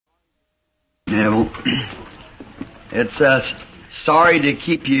Neville. It's sorry to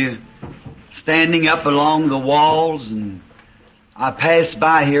keep you standing up along the walls, and I passed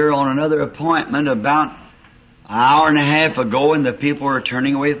by here on another appointment about an hour and a half ago, and the people were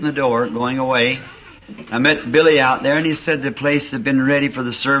turning away from the door, going away. I met Billy out there, and he said the place had been ready for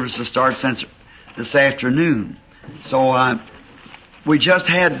the service to start since this afternoon. So we just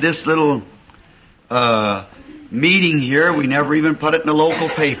had this little meeting here. We never even put it in the local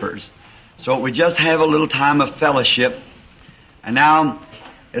papers. So we just have a little time of fellowship. And now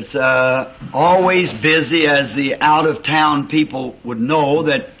it's always busy, as the out-of-town people would know,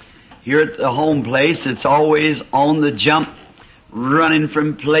 that here at the home place, it's always on the jump, running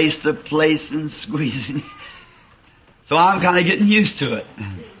from place to place and squeezing. So I'm kind of getting used to it.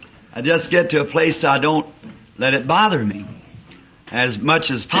 I just get to a place I don't let it bother me as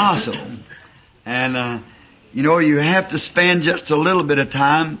much as possible. And, you have to spend just a little bit of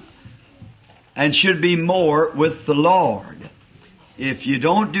time, and should be more, with the Lord. If you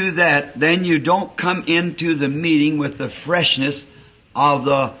don't do that, then you don't come into the meeting with the freshness of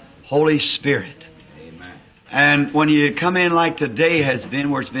the Holy Spirit. Amen. And when you come in like today has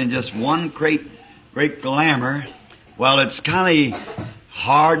been, where it's been just one great glamour, well, it's kind of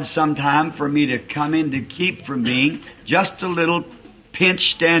hard sometime for me to come in to keep from being just a little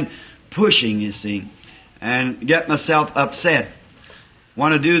pinched and pushing, you see, and get myself upset.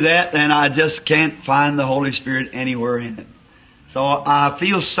 Want to do that, then I just can't find the Holy Spirit anywhere in it. So I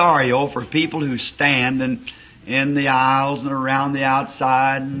feel sorry, for people who stand and in the aisles and around the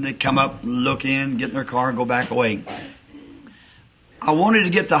outside, and they come up, look in, get in their car, and go back away. I wanted to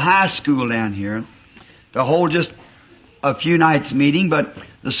get the high school down here to hold just a few nights meeting, but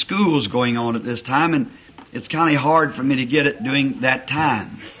the school's going on at this time, and it's kind of hard for me to get it during that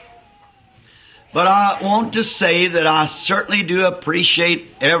time. But I want to say that I certainly do appreciate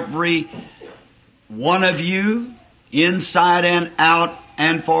every one of you, inside and out,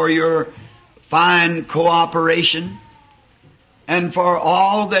 and for your fine cooperation, and for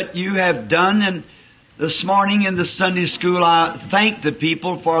all that you have done. And this morning in the Sunday school, I thank the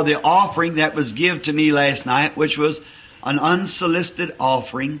people for the offering that was given to me last night, which was an unsolicited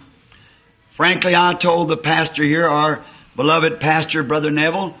offering. Frankly, I told the pastor here, our beloved pastor, Brother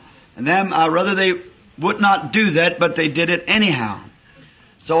Neville, and them, rather they would not do that, but they did it anyhow.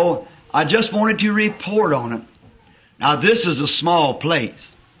 So I just wanted to report on it. Now, this is a small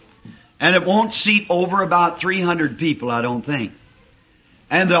place, and it won't seat over about 300 people, I don't think.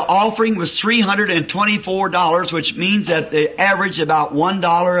 And the offering was $324, which means that they average about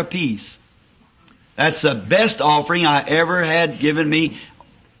 $1 a piece. That's the best offering I ever had given me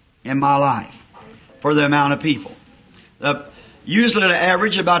in my life for the amount of people. Usually they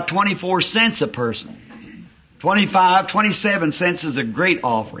average about 24 cents a person. 27 cents is a great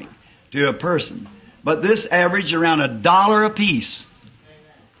offering to a person. But this averaged around $1 a piece.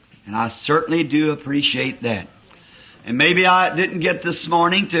 And I certainly do appreciate that. And maybe I didn't get this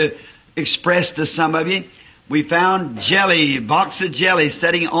morning to express to some of you. We found a box of jelly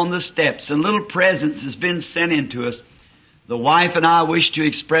sitting on the steps, and little presents has been sent in to us. The wife and I wish to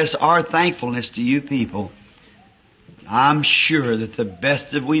express our thankfulness to you people. I'm sure that the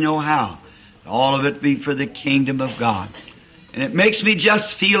best of we know how, all of it be for the kingdom of God. And it makes me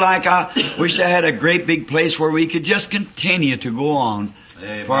just feel like I wish I had a great big place where we could just continue to go on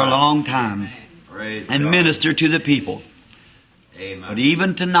for a long time and minister to the people. Amen. But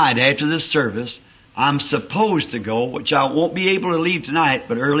even tonight, after this service, I'm supposed to go, which I won't be able to leave tonight,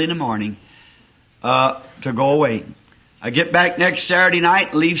 but early in the morning, to go away. I get back next Saturday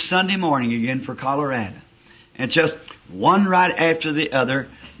night and leave Sunday morning again for Colorado. And just one right after the other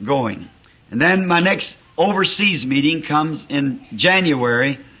going. And then my next overseas meeting comes in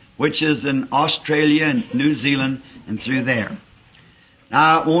January, which is in Australia and New Zealand and through there.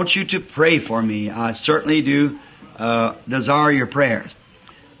 Now, I want you to pray for me. I certainly do desire your prayers.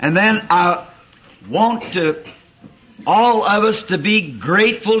 And then I want all of us to be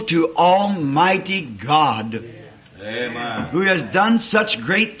grateful to Almighty God. Amen. Who has done such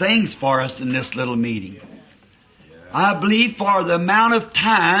great things for us in this little meeting. I believe for the amount of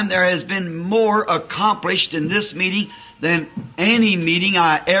time there has been more accomplished in this meeting than any meeting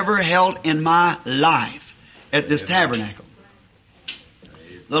I ever held in my life at this tabernacle.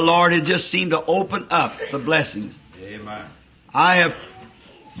 The Lord had just seemed to open up the blessings. Amen. I have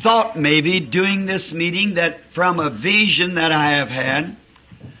thought maybe doing this meeting that from a vision that I have had,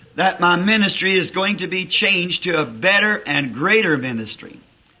 that my ministry is going to be changed to a better and greater ministry.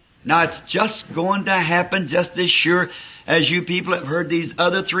 Now, it's just going to happen just as sure as you people have heard these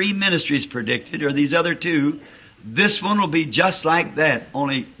other 3 ministries predicted, or these other 2. This one will be just like that,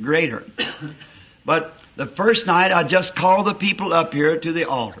 only greater. But the first night I just called the people up here to the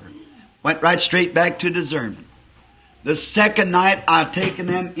altar. Went right straight back to discernment. The second night I taken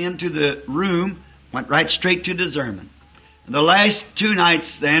them into the room, went right straight to discernment. And the last 2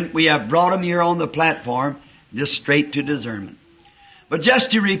 nights then, we have brought them here on the platform, just straight to discernment. But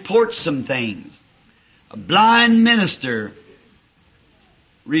just to report some things. A blind minister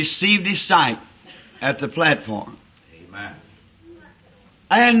received his sight at the platform. Amen.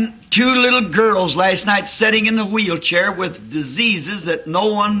 And 2 little girls last night sitting in the wheelchair with diseases that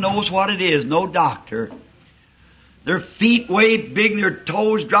no one knows what it is, no doctor. Their feet way big, their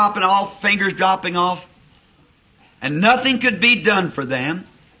toes dropping off, fingers dropping off. And nothing could be done for them.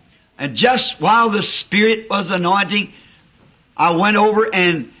 And just while the Spirit was anointing, I went over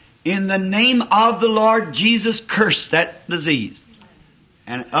and in the name of the Lord Jesus cursed that disease.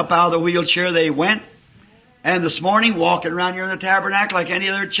 And up out of the wheelchair they went. And this morning, walking around here in the tabernacle like any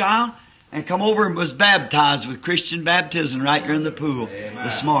other child, and come over and was baptized with Christian baptism right here in the pool. Amen.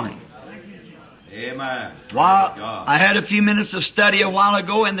 This morning. Amen. While I had a few minutes of study a while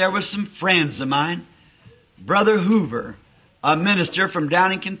ago, and there was some friends of mine. Brother Hoover, a minister from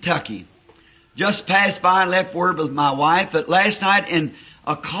down in Kentucky, just passed by and left word with my wife that last night in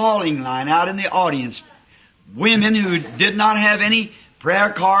a calling line out in the audience, women who did not have any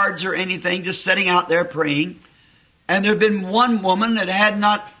prayer cards or anything, just sitting out there praying. And there had been one woman that had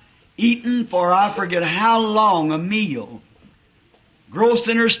not eaten for I forget how long a meal. Gross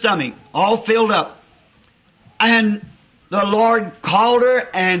in her stomach, all filled up. And the Lord called her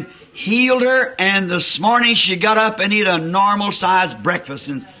and healed her, and this morning she got up and ate a normal-sized breakfast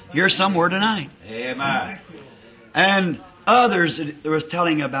and here somewhere tonight. Amen. And others that was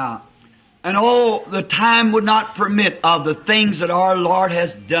telling about. And oh, the time would not permit of the things that our Lord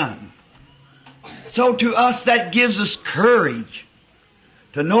has done. So to us that gives us courage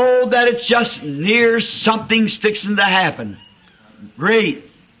to know that it's just near something's fixing to happen. Great.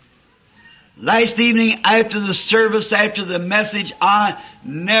 Last evening after the service, after the message, I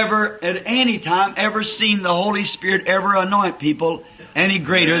never at any time ever seen the Holy Spirit ever anoint people any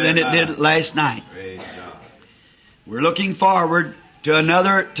greater than it did last night. We're looking forward to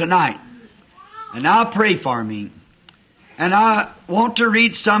another tonight. And now pray for me. And I want to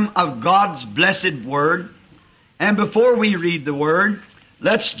read some of God's blessed Word. And before we read the Word,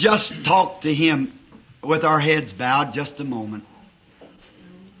 let's just talk to Him with our heads bowed just a moment.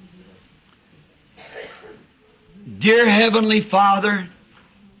 Dear Heavenly Father,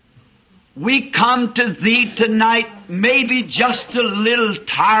 we come to Thee tonight maybe just a little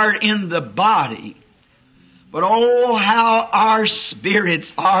tired in the body. But oh, how our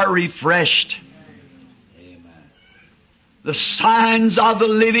spirits are refreshed. The signs of the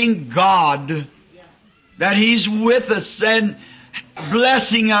living God, that He's with us and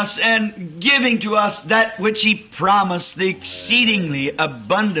blessing us and giving to us that which He promised, the exceedingly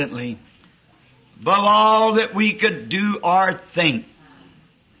abundantly, above all that we could do or think.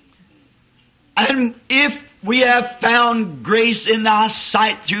 And if we have found grace in Thy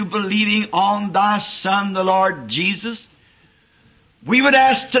sight through believing on Thy Son, the Lord Jesus, we would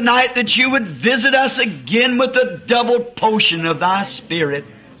ask tonight that You would visit us again with a double portion of Thy Spirit.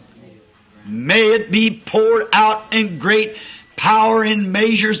 May it be poured out in great power and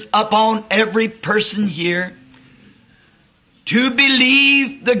measures upon every person here to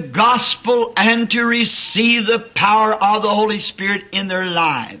believe the gospel and to receive the power of the Holy Spirit in their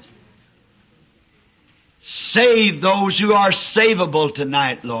lives. Save those who are savable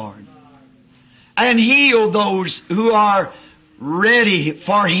tonight, Lord, and heal those who are ready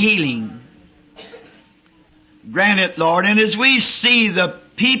for healing. Grant it, Lord. And as we see the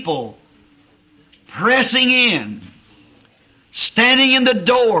people pressing in, standing in the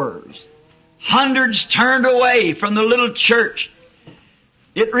doors, hundreds turned away from the little church,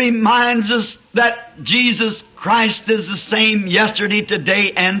 it reminds us that Jesus Christ is the same yesterday,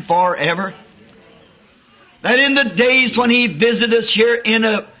 today, and forever. That in the days when He visited us here in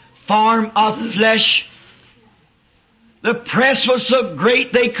a form of flesh, the press was so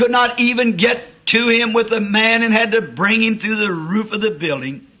great they could not even get to Him with a man and had to bring Him through the roof of the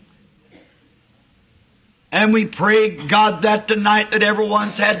building. And we pray, God, that tonight that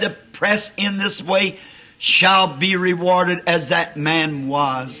everyone's had to press in this way shall be rewarded as that man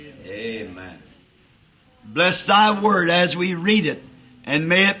was. Amen. Bless Thy Word as we read it, and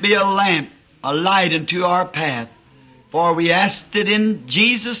may it be a lamp, a light unto our path. For we asked it in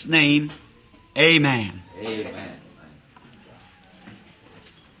Jesus' name. Amen. Amen.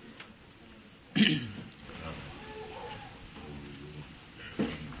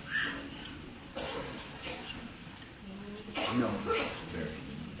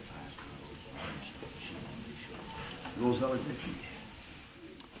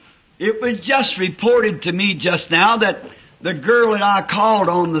 It was just reported to me just now that the girl that I called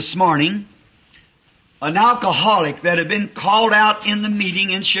on this morning, an alcoholic that had been called out in the meeting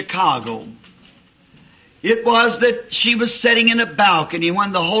in Chicago, it was that she was sitting in a balcony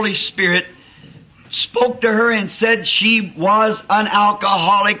when the Holy Spirit spoke to her and said she was an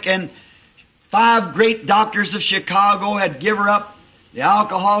alcoholic, and 5 great doctors of Chicago had given her up. The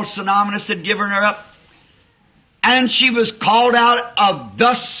Alcoholics Anonymous had given her up. And she was called out of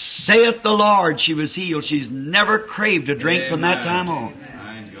 "Thus saith the Lord." She was healed. She's never craved a drink from that time on.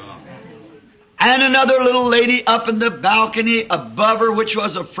 And another little lady up in the balcony above her, which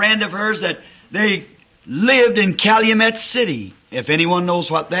was a friend of hers, that they lived in Calumet City, if anyone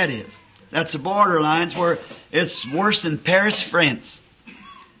knows what that is. That's the borderlines where it's worse than Paris, France.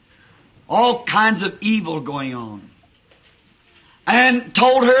 All kinds of evil going on. And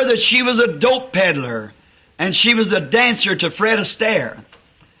told her that she was a dope peddler, and she was a dancer to Fred Astaire.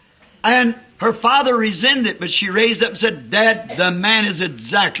 And her father resented it, but she raised up and said, "Dad, the man is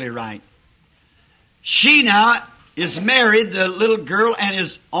exactly right." She now is married, the little girl, and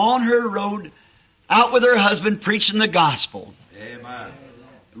is on her road out with her husband preaching the gospel. Amen.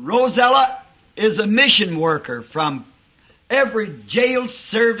 Rosella is a mission worker from every jail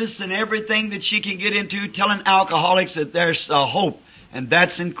service and everything that she can get into, telling alcoholics that there's a hope, and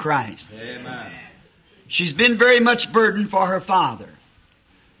that's in Christ. Amen. She's been very much burdened for her father.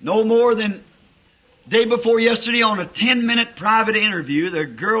 No more than day before yesterday on a 10-minute private interview, the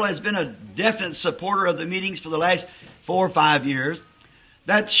girl has been a definite supporter of the meetings for the last 4 or 5 years,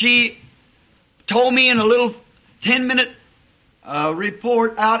 that she told me in a little 10-minute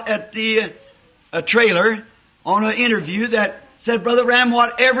report out at the trailer on an interview that said, "Brother Branham,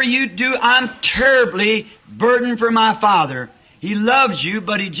 whatever you do, I'm terribly burdened for my father. He loves you,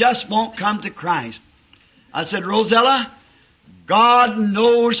 but he just won't come to Christ." I said, "Rosella, God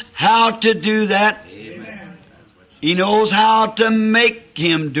knows how to do that. Amen. He knows how to make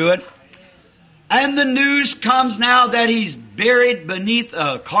him do it." And the news comes now that he's buried beneath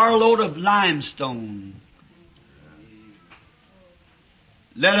a carload of limestone.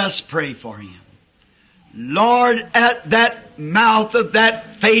 Let us pray for him. Lord, at that mouth of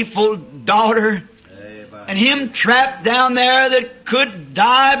that faithful daughter, Amen. and him trapped down there that could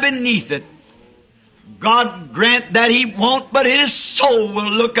die beneath it, God grant that he won't, but his soul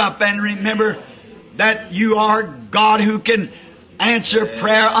will look up and remember that you are God who can answer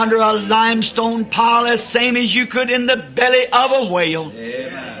prayer under a limestone pile as same as you could in the belly of a whale,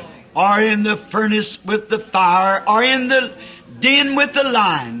 Amen. or in the furnace with the fire, or in the den with the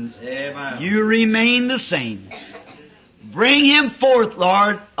lions. Amen. You remain the same. Bring him forth,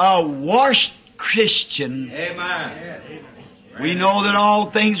 Lord, a washed Christian. Amen. We know that all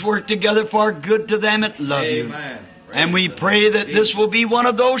things work together for good to them that love you. Amen. And we pray that this will be one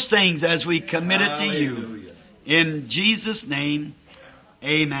of those things as we commit it to you. Hallelujah. In Jesus' name,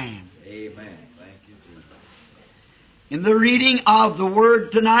 amen. Amen. Thank you, Jesus. In the reading of the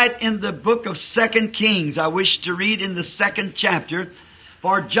Word tonight in the book of 2 Kings, I wish to read in the 2nd chapter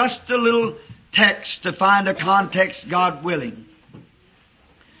for just a little text to find a context, God willing.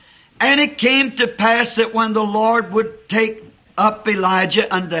 "And it came to pass that when the Lord would take up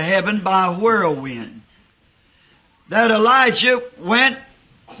Elijah unto heaven by a whirlwind, that Elijah went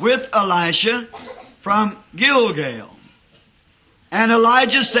with Elisha from Gilgal. And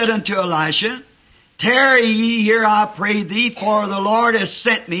Elijah said unto Elisha, Tarry ye here, I pray thee, for the Lord has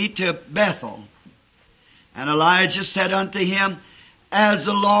sent me to Bethel. And Elijah said unto him, As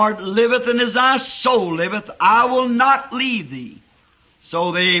the Lord liveth and as thy soul liveth, I will not leave thee.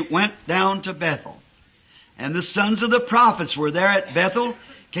 So they went down to Bethel. And the sons of the prophets were there at Bethel,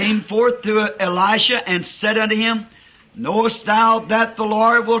 came forth to Elisha and said unto him, Knowest thou that the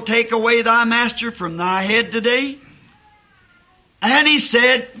Lord will take away thy master from thy head today? And he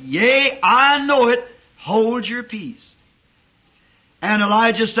said, Yea, I know it. Hold your peace. And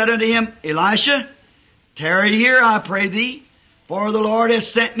Elijah said unto him, Elisha, tarry here, I pray thee, for the Lord has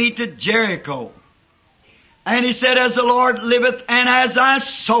sent me to Jericho. And he said, As the Lord liveth and as thy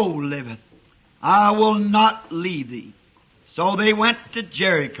soul liveth, I will not leave thee. So they went to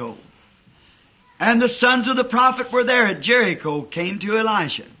Jericho. And the sons of the prophet were there at Jericho, came to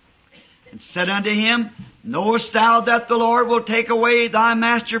Elisha, and said unto him, Knowest thou that the Lord will take away thy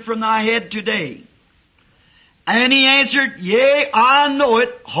master from thy head today? And he answered, Yea, I know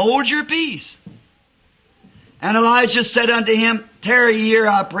it. Hold your peace. And Elijah said unto him, Tarry here,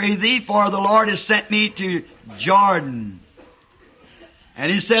 I pray thee, for the Lord has sent me to Jordan.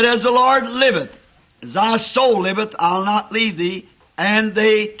 And he said, As the Lord liveth, as thy soul liveth, I'll not leave thee. And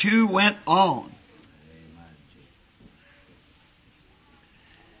they two went on.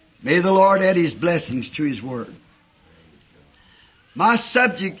 May the Lord add His blessings to His Word. My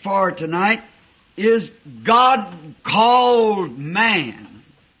subject for tonight is God called man.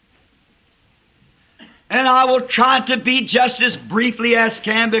 And I will try to be just as briefly as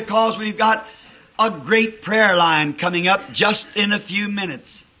can because we've got a great prayer line coming up just in a few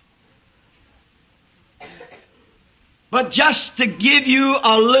minutes. But just to give you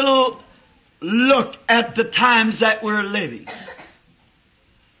a little look at the times that we're living.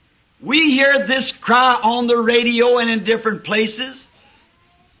 We hear this cry on the radio and in different places,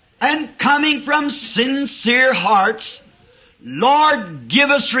 and coming from sincere hearts, Lord, give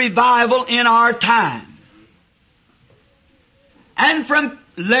us revival in our time. And from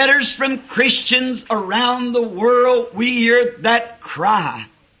letters from Christians around the world, we hear that cry.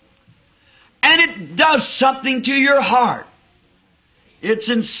 And it does something to your heart. It's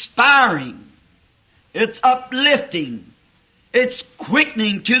inspiring. It's uplifting. It's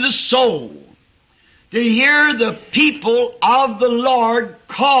quickening to the soul to hear the people of the Lord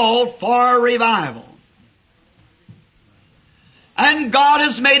call for a revival. And God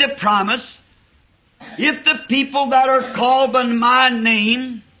has made a promise, if the people that are called by my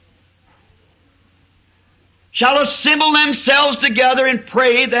name shall assemble themselves together and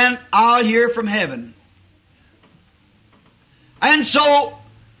pray, then I'll hear from heaven. And so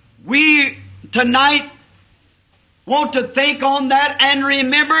we tonight want to think on that and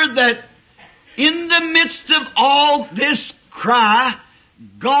remember that in the midst of all this cry,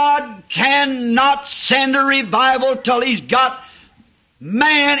 God cannot send a revival till He's got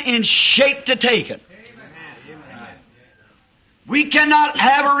man in shape to take it. We cannot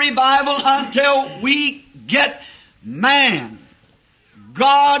have a revival until we get man.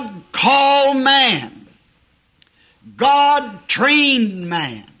 God called man. God trained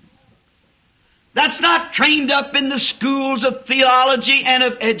man. That's not trained up in the schools of theology and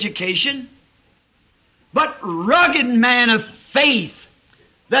of education, but rugged man of faith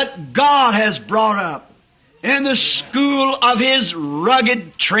that God has brought up in the school of His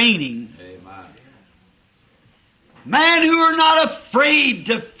rugged training. Amen. Men who are not afraid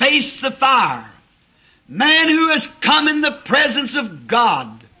to face the fire. Man who has come in the presence of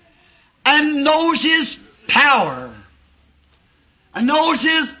God and knows His power and knows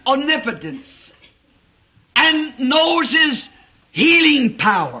His omnipotence and knows His healing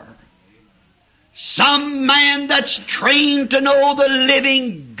power. Some man that's trained to know the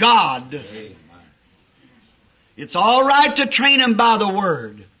living God. Amen. It's all right to train him by the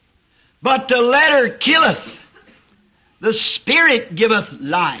Word, but the letter killeth, the Spirit giveth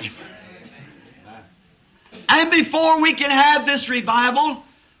life. And before we can have this revival,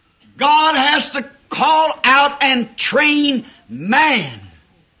 God has to call out and train man.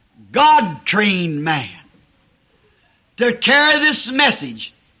 God trained man to carry this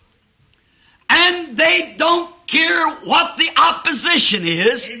message. And they don't care what the opposition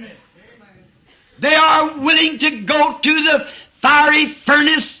is. Amen. They are willing to go to the fiery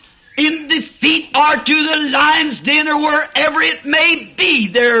furnace in defeat or to the lion's den or wherever it may be.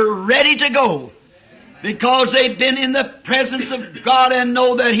 They're ready to go because they've been in the presence of God and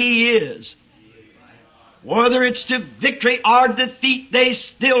know that He is. Whether it's to victory or defeat, they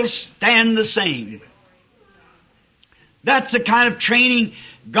still stand the same. That's the kind of training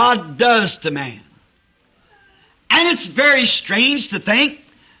God does to man. And it's very strange to think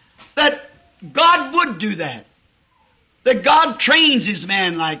that God would do that. That God trains His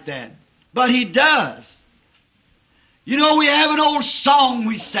man like that. But He does. You know, we have an old song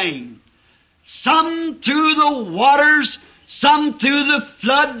we sing. Some through the waters, some through the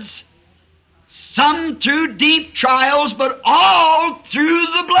floods, some through deep trials, but all through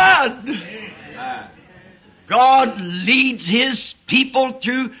the blood. Amen. God leads His people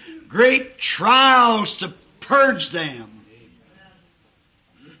through great trials to purge them.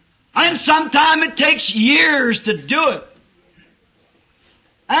 And sometimes it takes years to do it.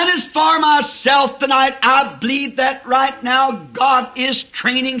 And as for myself tonight, I believe that right now God is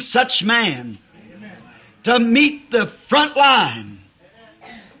training such man to meet the front line.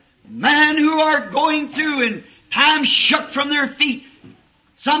 Men who are going through and times shook from their feet.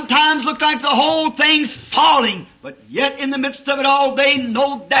 Sometimes look like the whole thing's falling, but yet in the midst of it all, they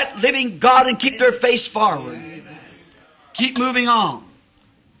know that living God and keep their face forward. Keep moving on.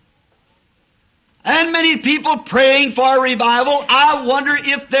 And many people praying for a revival. I wonder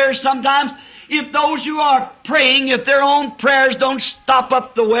if there's sometimes, if those who are praying, if their own prayers don't stop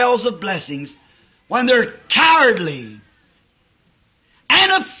up the wells of blessings, when they're cowardly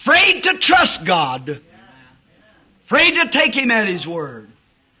and afraid to trust God, afraid to take Him at His word,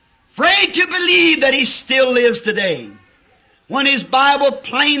 afraid to believe that He still lives today. when His Bible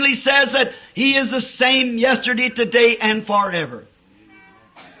plainly says that He is the same yesterday, today, and forever.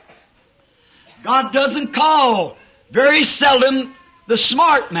 God doesn't call very seldom the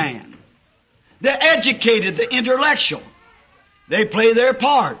smart man, the educated, the intellectual. They play their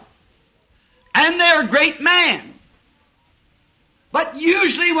part. And they're a great man. But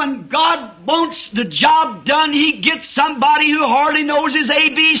usually when God wants the job done, He gets somebody who hardly knows his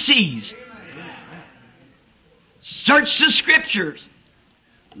ABCs. Search the Scriptures.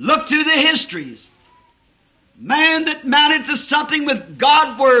 Look through the histories. Man that mounted to something with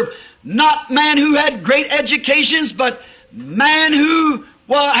God were not man who had great educations, but man who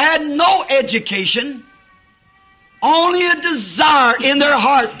had no education, only a desire in their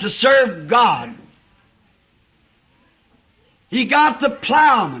heart to serve God. He got the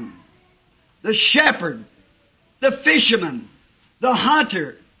plowman, the shepherd, the fisherman, the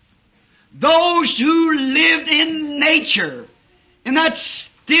hunter, those who lived in nature, in that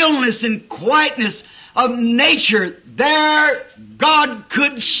stillness and quietness of nature. There God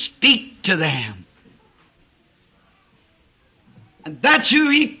could speak to them. And that's who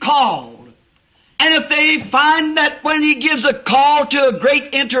He called. And if they find that when He gives a call to a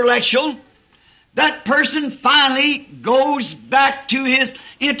great intellectual, that person finally goes back to his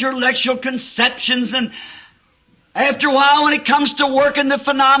intellectual conceptions, and after a while when it comes to working the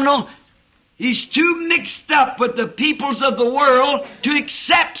phenomenal, he's too mixed up with the peoples of the world to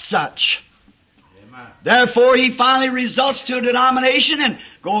accept such. Amen. Therefore he finally results to a denomination and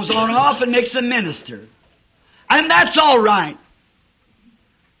goes on off and makes a minister. And that's all right.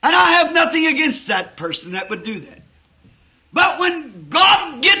 And I have nothing against that person that would do that. But when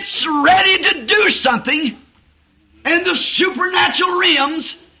God gets ready to do something in the supernatural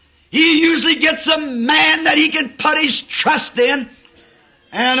realms, He usually gets a man that He can put His trust in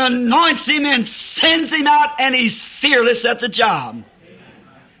and anoints him and sends him out, and he's fearless at the job.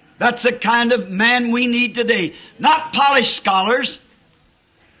 That's the kind of man we need today. Not polished scholars,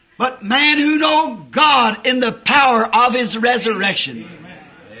 but men who know God in the power of His resurrection. Amen.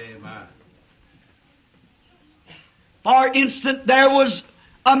 For instance, there was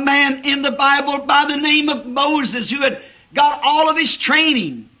a man in the Bible by the name of Moses who had got all of his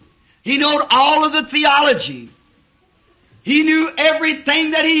training. He knew all of the theology. He knew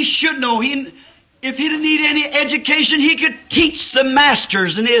everything that he should know. If he didn't need any education, he could teach the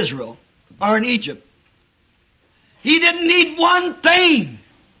masters in Israel or in Egypt. He didn't need one thing.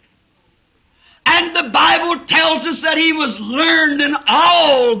 And the Bible tells us that he was learned in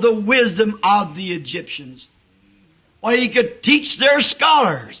all the wisdom of the Egyptians. Well, he could teach their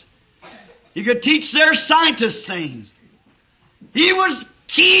scholars. He could teach their scientists things. He was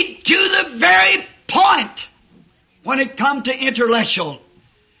keyed to the very point when it come to intellectual.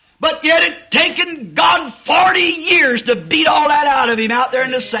 But yet it taken God 40 years to beat all that out of him out there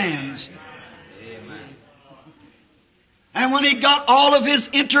in the sands. Amen. And when he got all of his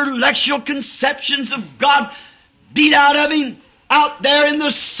intellectual conceptions of God beat out of him out there in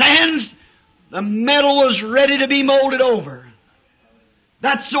the sands, the metal was ready to be molded over.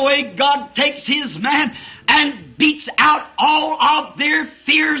 That's the way God takes His man and beats out all of their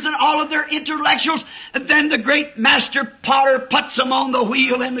fears and all of their intellectuals. And then the great master potter puts them on the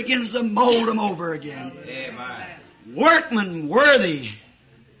wheel and begins to mold them over again. Amen. Workman worthy.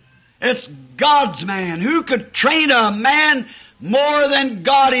 It's God's man. Who could train a man more than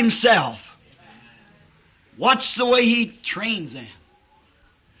God Himself? Watch the way He trains them.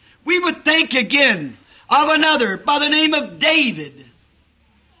 We would think again of another by the name of David.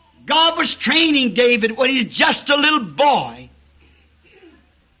 God was training David when he's just a little boy.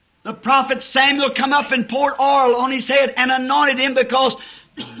 The prophet Samuel come up and poured oil on his head and anointed him because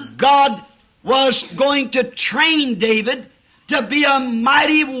God was going to train David to be a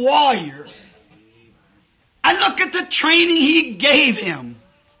mighty warrior. And look at the training He gave him.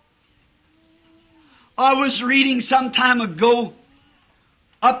 I was reading some time ago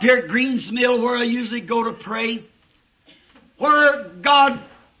up here at Greens Mill, where I usually go to pray, where God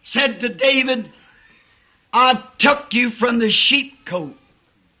said to David, I took you from the sheepcote,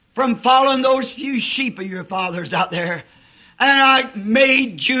 from following those few sheep of your fathers out there, and I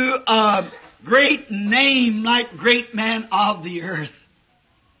made you a great name like great man of the earth.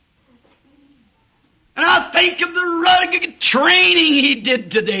 And I think of the rugged training He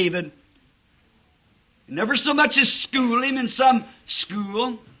did to David. He never so much as schooled him in some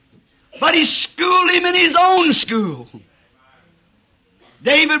school, but He schooled him in His own school.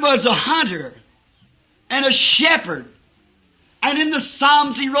 David was a hunter and a shepherd. And in the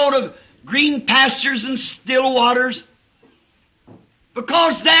Psalms he wrote of green pastures and still waters.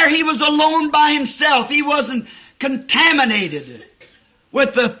 Because there he was alone by himself. He wasn't contaminated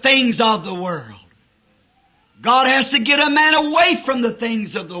with the things of the world. God has to get a man away from the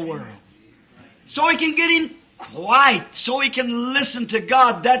things of the world so he can get him quiet, so he can listen to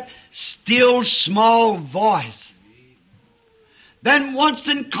God, that still small voice. Then once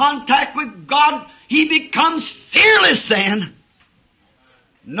in contact with God, he becomes fearless then.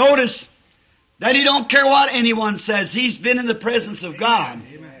 Notice that he don't care what anyone says. He's been in the presence of God.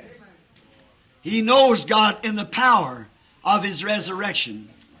 He knows God in the power of His resurrection.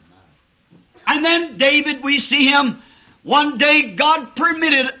 And then David, we see him, one day God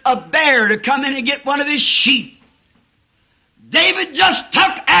permitted a bear to come in and get one of his sheep. David just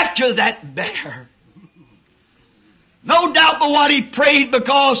took after that bear. No doubt but what he prayed,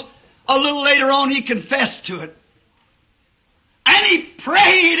 because a little later on he confessed to it. And he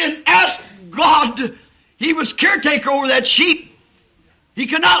prayed and asked God. He was caretaker over that sheep. He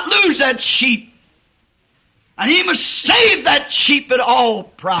could not lose that sheep. And he must save that sheep at all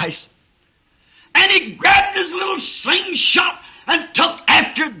price. And he grabbed his little slingshot and took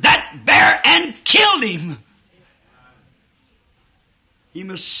after that bear and killed him. He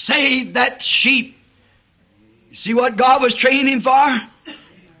must save that sheep. You see what God was training him for?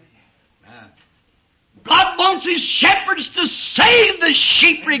 God wants His shepherds to save the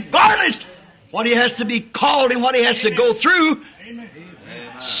sheep regardless what he has to be called and what he has to go through. Amen.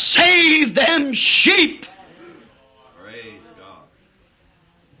 Save them sheep. Praise God.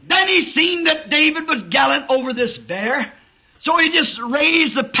 Then he seen that David was gallant over this bear, so he just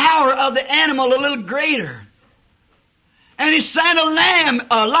raised the power of the animal a little greater. And he sent a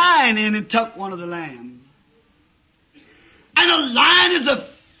lion in and took one of the lambs. And a lion is a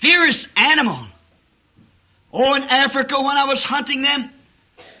fierce animal. Oh, in Africa, when I was hunting them,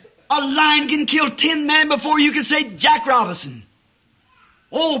 a lion can kill 10 men before you can say Jack Robinson.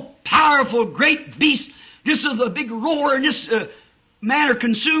 Oh, powerful, great beast. Just as a big roar, and this man are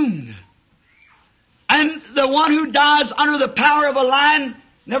consumed. And the one who dies under the power of a lion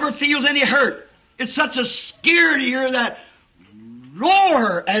never feels any hurt. It's such a scare to hear that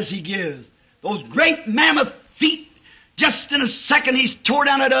roar as he gives. Those great mammoth feet, just in a second he's tore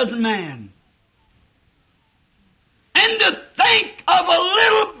down a dozen men. And to think of a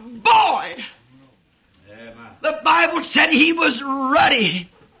little boy. The Bible said he was ruddy.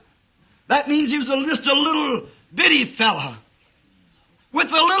 That means he was just a little bitty fella with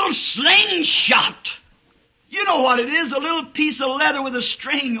a little slingshot. You know what it is, a little piece of leather with a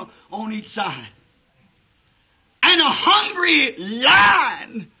string on each side. And a hungry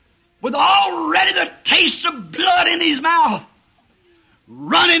lion with already the taste of blood in his mouth,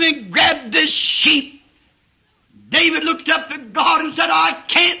 running and grabbed this sheep. David looked up to God and said, I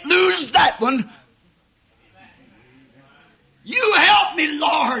can't lose that one. You help me,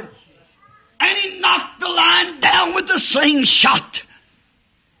 Lord. And he knocked the lion down with the slingshot.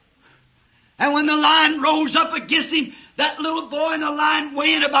 And when the lion rose up against him, that little boy and the lion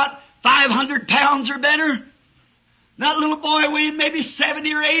weighing about 500 pounds or better, that little boy weighing maybe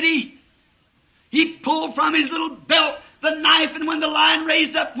 70 or 80, he pulled from his little belt the knife, and when the lion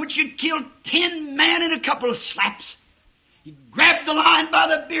raised up, which had killed 10 men in a couple of slaps, he grabbed the lion by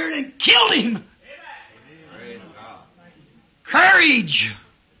the beard and killed him. Courage.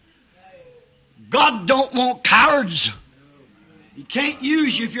 God don't want cowards. He can't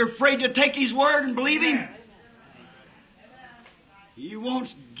use you if you're afraid to take His word and believe Him. He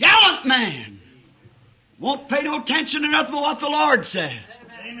wants gallant man. Won't pay no attention to nothing but what the Lord says.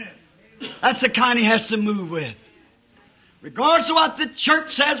 That's the kind He has to move with. Regardless of what the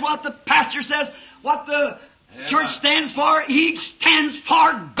church says, what the pastor says, what the church stands for, he stands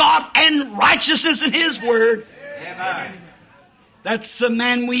for God and righteousness in His word. Amen. That's the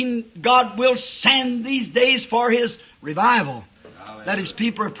man God will send these days for His revival that His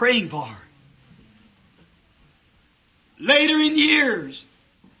people are praying for. Later in years,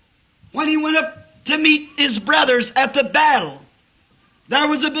 when he went up to meet his brothers at the battle, there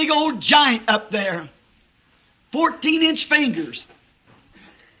was a big old giant up there, 14-inch fingers.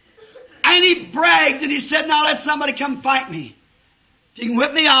 And he bragged and he said, now let somebody come fight me. If you can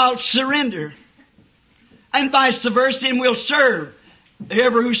whip me, I'll surrender. And vice versa, and we'll serve.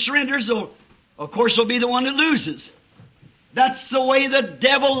 Whoever who surrenders, will be the one that loses. That's the way the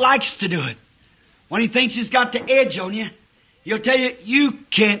devil likes to do it. When he thinks he's got the edge on you, he'll tell you, you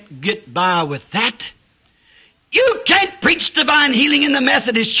can't get by with that. You can't preach divine healing in the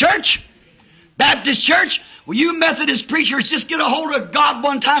Methodist church, Baptist church. Well, you Methodist preachers just get a hold of God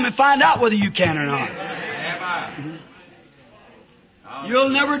one time and find out whether you can or not. Amen. You'll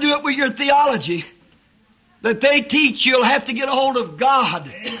never do it with your theology that they teach. You'll have to get a hold of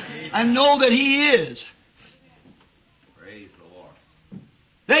God and know that He is.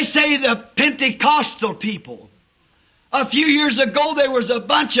 They say the Pentecostal people. A few years ago there was a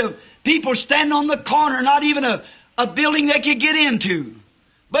bunch of people standing on the corner, not even a building they could get into.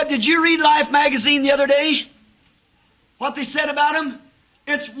 But did you read Life magazine the other day? What they said about them?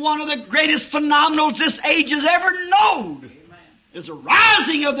 It's one of the greatest phenomenals this age has ever known. It's a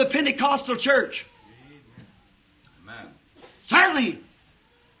rising of the Pentecostal church. Amen. Certainly.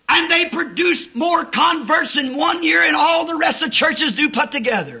 And they produce more converts in 1 year than all the rest of churches do put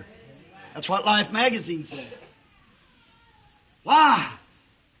together. That's what Life magazine said. Why?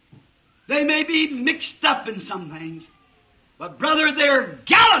 They may be mixed up in some things, but brother, they're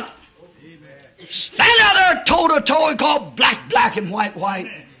gallant. Stand out there toe to toe and call black, black, and white,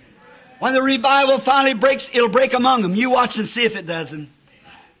 white. When the revival finally breaks, it'll break among them. You watch and see if it doesn't.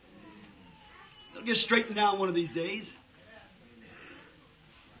 It'll get straightened out one of these days.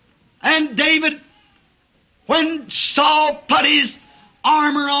 And David, when Saul put his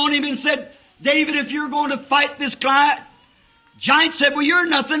armor on him and said, David, if you're going to fight this giant, said, well, you're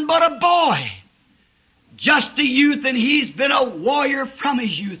nothing but a boy. Just a youth, and he's been a warrior from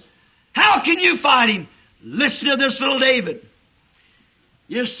his youth. How can you fight him? Listen to this little David.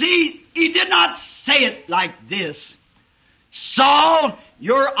 You see, he did not say it like this. Saul,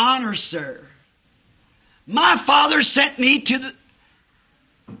 your honor, sir. My father sent me to the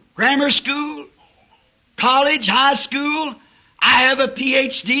grammar school, college, high school. I have a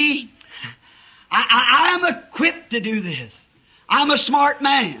PhD. I am equipped to do this. I'm a smart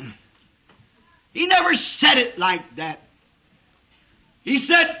man. He never said it like that. He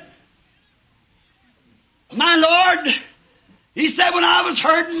said, my Lord, he said, when I was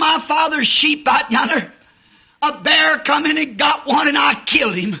herding my father's sheep out yonder, a bear come in and got one and I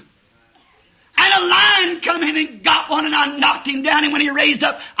killed him. And a lion come in and got one and I knocked him down, and when he raised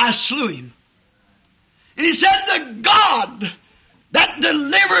up, I slew him. And he said, the God that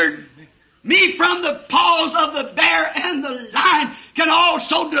delivered me from the paws of the bear and the lion can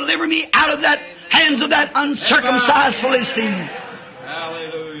also deliver me out of that hands of that uncircumcised Philistine.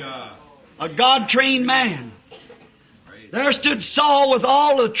 Hallelujah. A God-trained man. There stood Saul with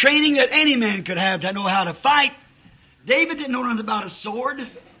all the training that any man could have to know how to fight. David didn't know nothing about a sword.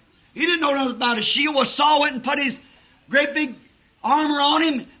 He didn't know nothing about a shield. Well, Saul went and put his great big armor on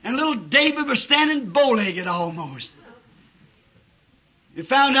him, and little David was standing bow-legged almost. He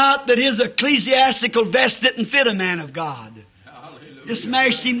found out that his ecclesiastical vest didn't fit a man of God. Hallelujah. Just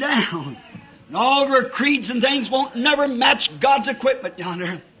smashed him down. And all of our creeds and things won't never match God's equipment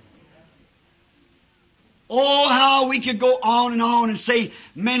yonder. Oh, how we could go on and say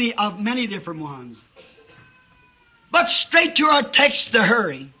many different ones. But straight to our text to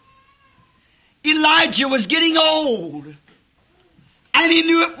hurry. Elijah was getting old. And he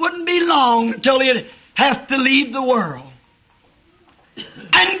knew it wouldn't be long until he'd have to leave the world.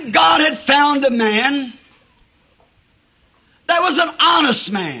 And God had found a man that was an honest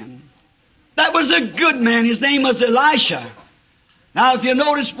man. That was a good man. His name was Elisha. Now, if you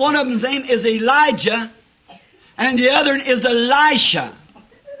notice, one of them's name is Elijah, and the other is Elisha.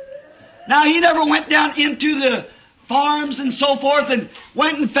 Now, he never went down into the farms and so forth and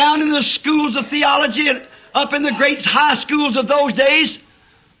went and found in the schools of theology and up in the great high schools of those days.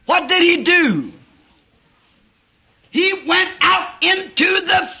 What did he do? He went out into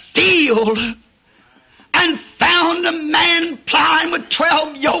the field and found a man plowing with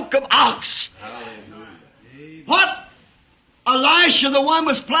 12 yoke of ox. Hallelujah. What? Elisha, the one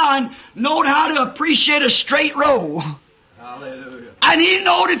was plowing, knowed how to appreciate a straight row. Hallelujah. And he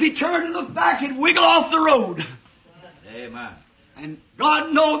knowed if he turned and looked back, he'd wiggle off the road. Amen. And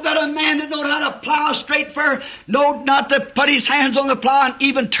God knowed that a man that knowed how to plow straight fur knowed not to put his hands on the plow and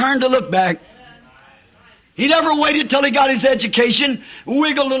even turn to look back. He never waited till he got his education,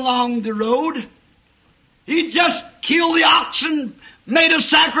 wiggled along the road. He just killed the oxen, made a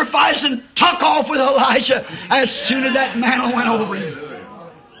sacrifice, and took off with Elisha as soon as that mantle went over him.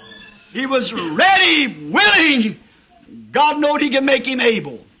 He was ready, willing. God knowed he could make him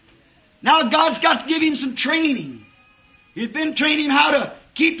able. Now God's got to give him some training. He'd been training him how to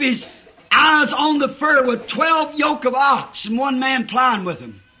keep his eyes on the fur with 12 yoke of ox and one man plowing with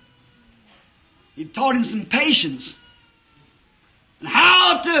him. He taught him some patience. And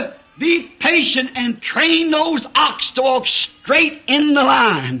how to be patient and train those ox to walk straight in the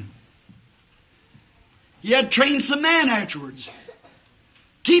line. He had trained some men afterwards.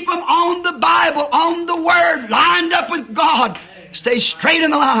 Keep them on the Bible, on the Word, lined up with God. Stay straight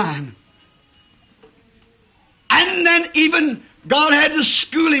in the line. And then even God had to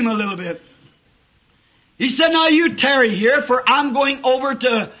school him a little bit. He said, now you tarry here, for I'm going over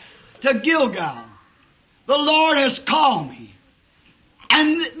to Gilgal. The Lord has called me.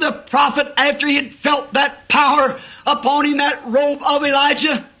 And the prophet, after he had felt that power upon him, that robe of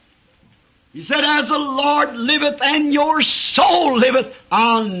Elijah, he said, as the Lord liveth and your soul liveth,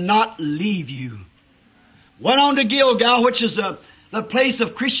 I'll not leave you. Went on to Gilgal, which is the place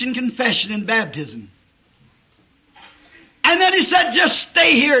of Christian confession and baptism. And then he said, just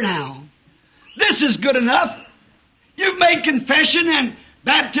stay here now. This is good enough. You've made confession and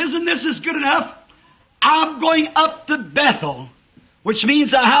baptism. This is good enough. I'm going up to Bethel, which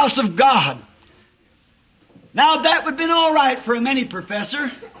means the house of God. Now that would have been all right for a mini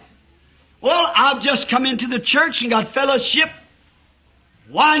professor. Well, I've just come into the church and got fellowship.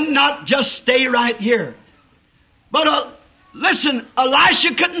 Why not just stay right here? But listen,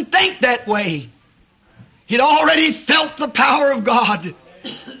 Elisha couldn't think that way. He'd already felt the power of God.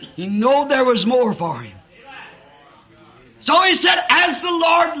 He knew there was more for him. So he said, as the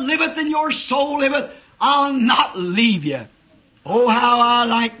Lord liveth and your soul liveth, I'll not leave you. Oh, how I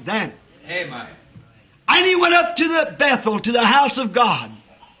like that. Amen. And he went up to the Bethel, to the house of God.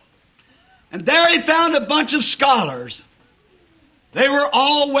 And there he found a bunch of scholars. They were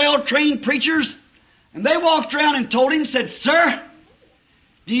all well-trained preachers. And they walked around and told him, said, sir,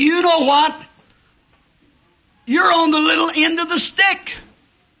 do you know what? You're on the little end of the stick.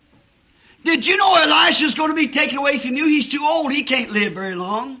 Did you know Elisha's going to be taken away from you? He's too old. He can't live very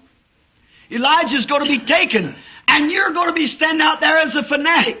long. Elijah's going to be taken. And you're going to be standing out there as a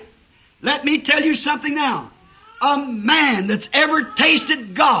fanatic. Let me tell you something now. A man that's ever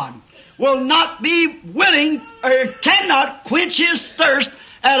tasted God will not be willing or cannot quench his thirst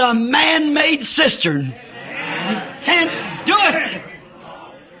at a man-made cistern. You can't do it.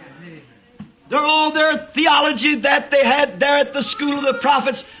 All their theology that they had there at the school of the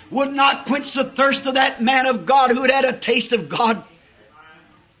prophets would not quench the thirst of that man of God who had had a taste of God.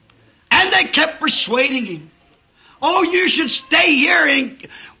 And they kept persuading him. Oh, you should stay here. And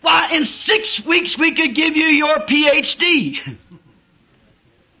why, in 6 weeks we could give you your PhD.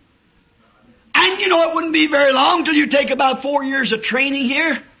 And you know, it wouldn't be very long till you take about 4 years of training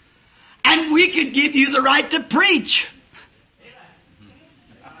here. And we could give you the right to preach.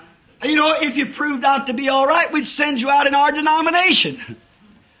 You know, if you proved out to be all right, we'd send you out in our denomination.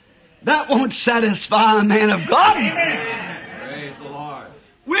 That won't satisfy a man of God. Praise the Lord.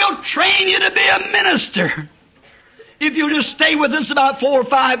 We'll train you to be a minister. If you'll just stay with us about 4 or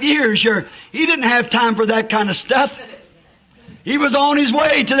 5 years, he didn't have time for that kind of stuff. He was on his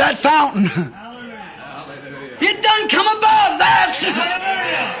way to that fountain. Hallelujah. He'd done come above that.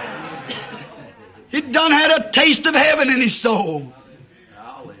 He'd done had a taste of heaven in his soul.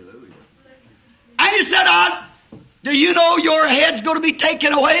 Hallelujah. And he said, do you know your head's going to be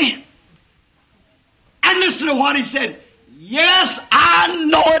taken away? And listen to what he said. Yes, I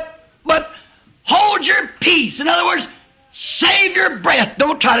know it, but hold your peace. In other words, save your breath.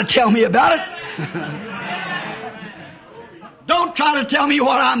 Don't try to tell me about it. Don't try to tell me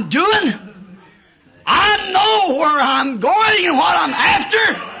what I'm doing. I know where I'm going and what I'm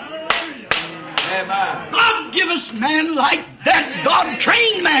after. Amen. God give us men like that,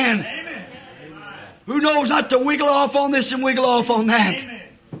 God-trained man, who knows not to wiggle off on this and wiggle off on that.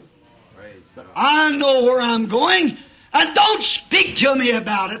 Praise God. I know where I'm going, and don't speak to me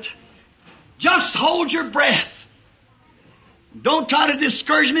about it. Just hold your breath. Don't try to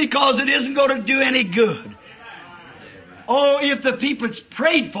discourage me, because it isn't going to do any good. Oh, if the people that's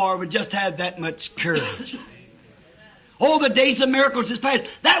prayed for would just have that much courage. Oh, the days of miracles is past.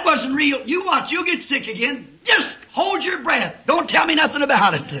 That wasn't real. You watch, you'll get sick again. Just hold your breath. Don't tell me nothing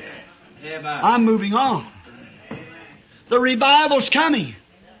about it. Amen. I'm moving on. The revival's coming.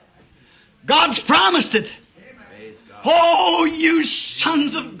 God's promised it. Praise God. Oh, you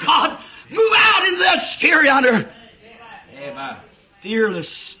sons of God, move out into that sphere yonder. Amen.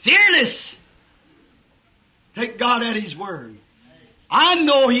 Fearless, fearless. Take God at His word. I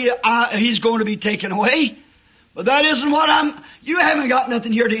know He's going to be taken away, but that isn't what you haven't got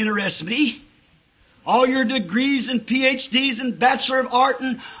nothing here to interest me. All your degrees and PhDs and Bachelor of Art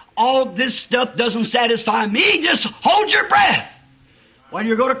and all this stuff doesn't satisfy me. Just hold your breath. Well,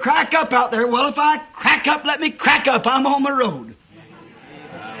 you're going to crack up out there. Well, if I crack up, let me crack up. I'm on my road.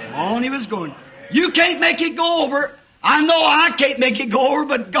 On he was going. You can't make it go over. I know I can't make it go over,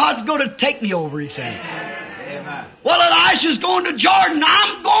 but God's going to take me over, he said. Amen. Well, Elisha's going to Jordan.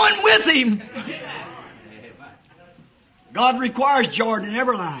 I'm going with him. God requires Jordan in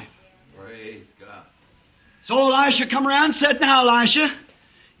every life. Praise God. So Elisha come around and said, now, Elisha,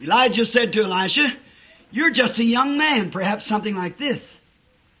 Elijah said to Elisha, you're just a young man, perhaps something like this.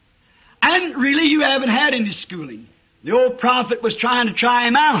 And really, you haven't had any schooling. The old prophet was trying to try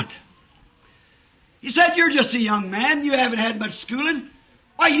him out. He said, you're just a young man. You haven't had much schooling.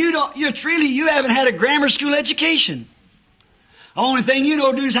 Why, you haven't had a grammar school education. The only thing you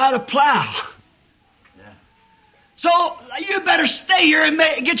know to do is how to plow. Yeah. So, you better stay here and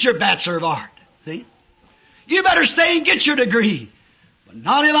get your Bachelor of Art. See? You better stay and get your degree. But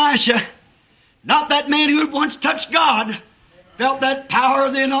not Elisha. Not that man who had once touched God. Felt that power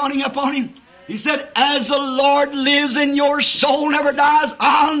of the anointing upon him. He said, as the Lord lives and your soul never dies,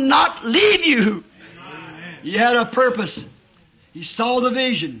 I'll not leave you. Amen. He had a purpose. He saw the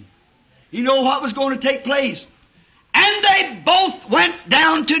vision. He knew what was going to take place. And they both went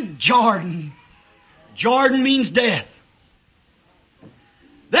down to Jordan. Jordan means death.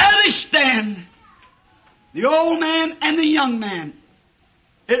 There they stand. The old man and the young man.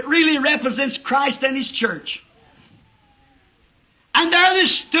 It really represents Christ and His church. And there they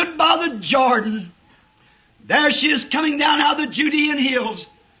stood by the Jordan. There she is coming down out of the Judean hills.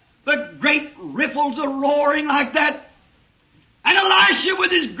 The great riffles are roaring like that. And Elisha with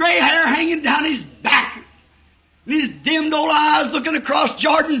his gray hair hanging down his back. And his dimmed old eyes looking across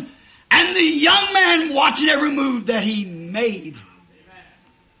Jordan. And the young man watching every move that he made.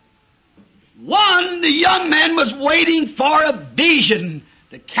 One, the young man was waiting for a vision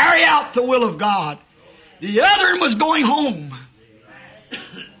to carry out the will of God. The other was going home.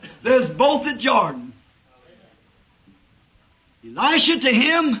 There's both at Jordan. Elisha to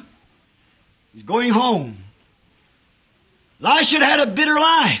him, he's going home. Elisha had a bitter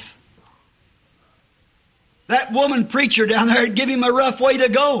life. That woman preacher down there had given him a rough way to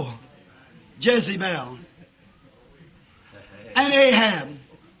go. Jezebel. And Ahab.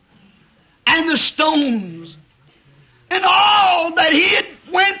 And the stones. And all that he had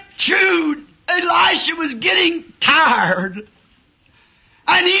went through, Elisha was getting tired.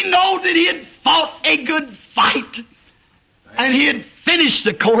 And he knew that he had fought a good fight. And he had finished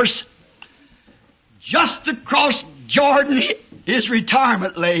the course. Just across Jordan, his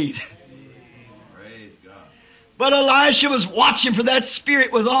retirement laid. Praise God. But Elisha was watching, for that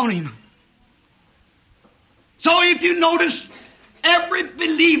Spirit was on him. So if you notice, every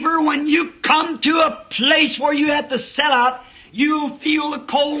believer, when you come to a place where you have to sell out, you'll feel the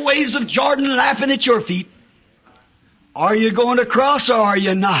cold waves of Jordan laughing at your feet. Are you going to cross or are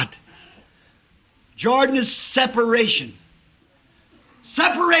you not? Jordan is separation.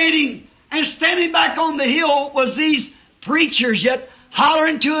 Separating and standing back on the hill was these preachers yet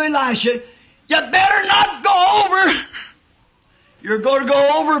hollering to Elisha, you better not go over. You're going to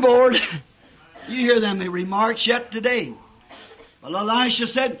go overboard. You hear them remarks yet today. Well, Elisha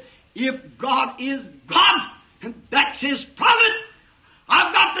said, if God is God, and that's His prophet,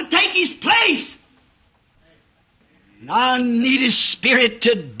 I've got to take His place. And I need His Spirit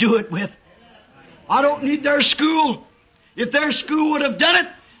to do it with. I don't need their school. If their school would have done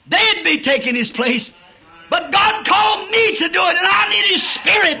it, they'd be taking His place. But God called me to do it, and I need His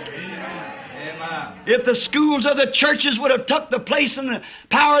Spirit. Amen. If the schools of the churches would have took the place and the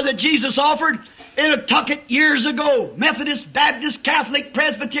power that Jesus offered, it would have took it years ago. Methodist, Baptist, Catholic,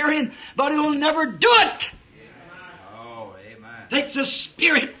 Presbyterian, but it'll never do it. Oh, amen. Takes the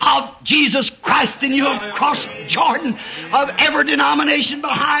Spirit of Jesus Christ and you'll cross Jordan of every denomination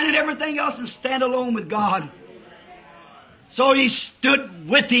behind and everything else and stand alone with God. So he stood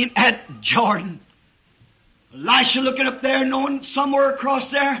with him at Jordan. Elisha looking up there, knowing somewhere across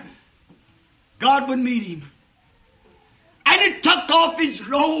there, God would meet him. And he took off his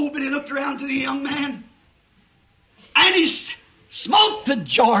robe and he looked around to the young man. And he smote the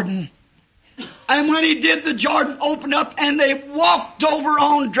Jordan. And when he did, the Jordan opened up and they walked over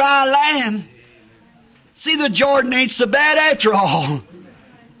on dry land. See, the Jordan ain't so bad after all.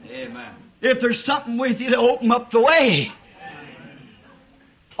 Amen. If there's something with you to open up the way.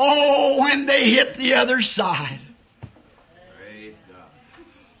 Oh, when they hit the other side. Praise God.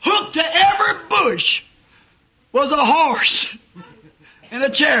 Hooked to every bush was a horse and a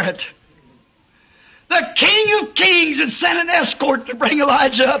chariot. The King of Kings had sent an escort to bring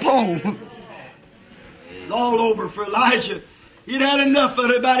Elijah up home. It's all over for Elijah. He'd had enough of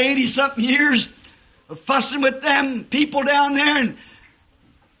it, about 80-something years of fussing with them people down there and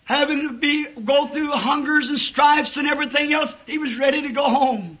having to go through hungers and strifes and everything else. He was ready to go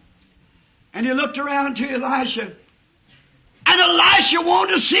home. And he looked around to Elisha. And Elisha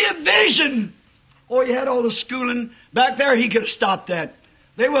wanted to see a vision. Oh, he had all the schooling back there. He could have stopped that.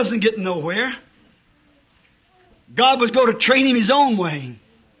 They wasn't getting nowhere. God was going to train him his own way.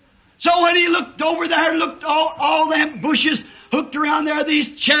 So when he looked over there, looked all them bushes hooked around there,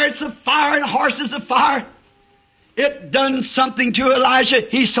 these chariots of fire and horses of fire, it done something to Elijah.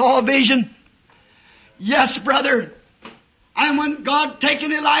 He saw a vision. Yes, brother, And when God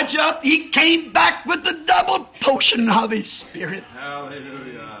taken Elijah up, he came back with the double portion of his Spirit.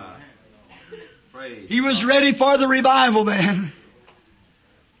 Hallelujah. Praise He was ready for the revival then.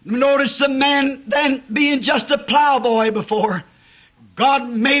 Notice the man then being just a plowboy before. God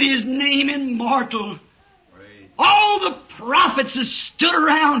made his name immortal. Praise. All the prophets that stood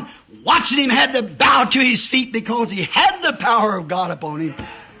around watching him had to bow to his feet because he had the power of God upon him.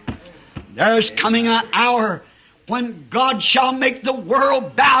 There's coming an hour when God shall make the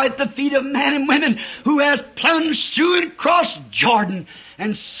world bow at the feet of men and women who has plunged through and crossed Jordan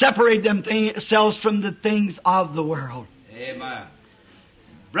and separated themselves from the things of the world. Amen.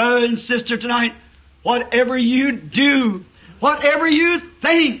 Brother and sister, tonight, whatever you do, whatever you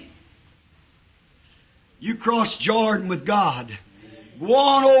think, you cross Jordan with God. Go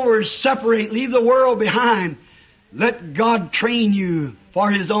on over and separate, leave the world behind. Let God train you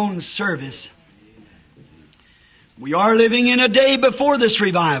for His own service. We are living in a day before this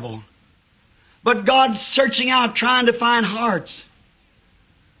revival. But God's searching out, trying to find hearts.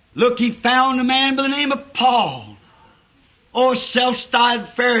 Look, He found a man by the name of Paul. Oh, self-styled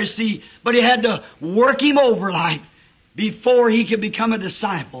Pharisee, but He had to work him over like before he could become a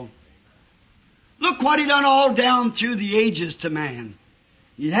disciple. Look what He done all down through the ages to man.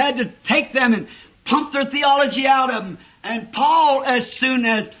 He had to take them and pump their theology out of them. And Paul, as soon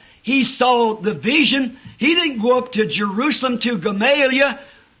as he saw the vision, he didn't go up to Jerusalem to Gamaliel,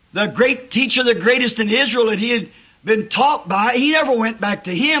 the great teacher, the greatest in Israel that he had been taught by. He never went back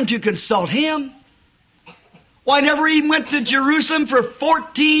to him to consult him. Why, never even went to Jerusalem for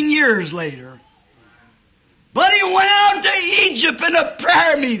 14 years later. But he went out to Egypt in a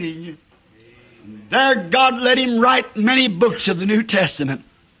prayer meeting. There God let him write many books of the New Testament.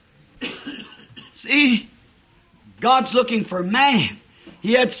 See, God's looking for man.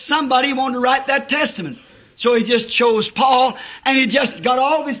 He had somebody who wanted to write that testament. So He just chose Paul, and He just got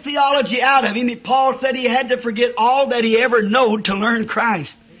all of his theology out of him. Paul said he had to forget all that he ever knew to learn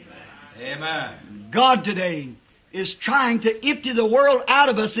Christ. Amen. God today is trying to empty the world out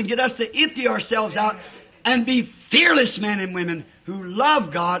of us and get us to empty ourselves out and be fearless men and women who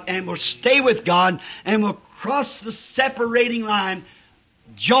love God and will stay with God and will cross the separating line,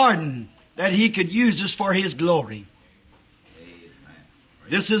 Jordan, that He could use us for His glory.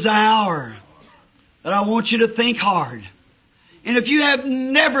 This is an hour that I want you to think hard. And if you have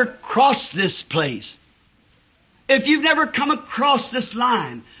never crossed this place, if you've never come across this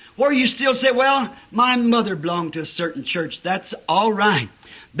line, where you still say, well, my mother belonged to a certain church, that's all right.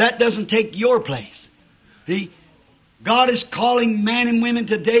 That doesn't take your place. See, God is calling men and women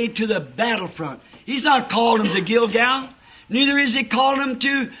today to the battlefront. He's not calling them to Gilgal. Neither is He calling them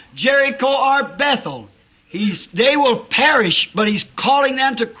to Jericho or Bethel. They will perish, but He's calling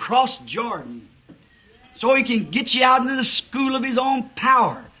them to cross Jordan. So He can get you out into the school of His own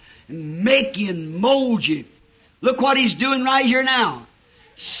power and make you and mold you. Look what He's doing right here now.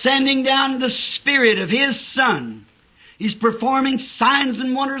 Sending down the Spirit of His Son. He's performing signs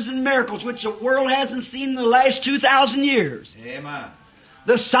and wonders and miracles which the world hasn't seen in the last 2,000 years. Amen.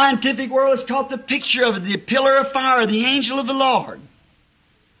 The scientific world has caught the picture of it, the pillar of fire, the angel of the Lord.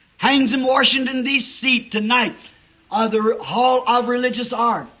 Hangs in Washington, D.C. tonight, the Hall of Religious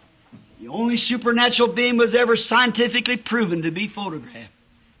Art. The only supernatural being was ever scientifically proven to be photographed.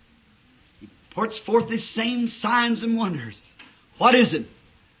 He puts forth the same signs and wonders. What is it?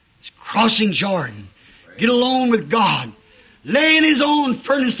 It's crossing Jordan. Get alone with God. Lay in His own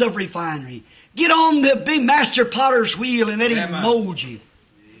furnace of refinery. Get on the big master potter's wheel and let Him mold you.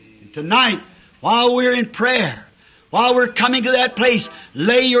 And tonight, while we're in prayer, while we're coming to that place,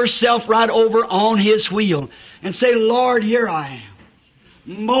 lay yourself right over on His wheel and say, Lord, here I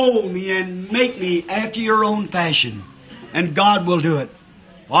am. Mold me and make me after your own fashion. And God will do it.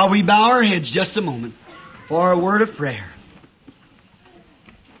 While we bow our heads just a moment for a word of prayer.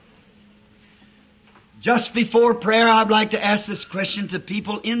 Just before prayer, I'd like to ask this question to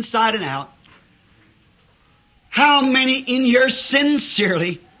people inside and out. How many in here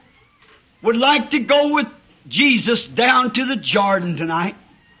sincerely would like to go with Jesus down to the Jordan tonight?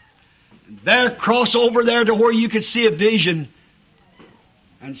 There, cross over there to where you can see a vision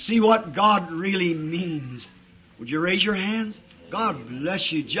and see what God really means. Would you raise your hands? God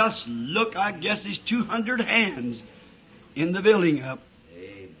bless you. Just look, I guess there's 200 hands in the building up.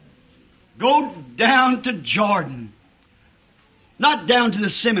 Go down to Jordan. Not down to the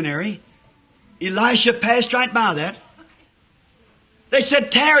seminary. Elisha passed right by that. They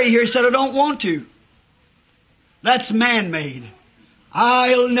said, tarry here. He said, I don't want to. That's man-made.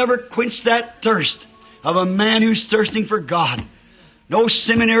 I'll never quench that thirst of a man who's thirsting for God. No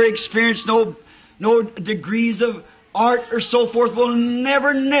seminary experience, no degrees of art or so forth will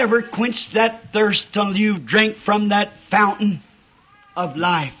never, never quench that thirst till you drink from that fountain of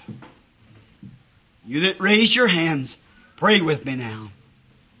life. You that raise your hands, pray with me now.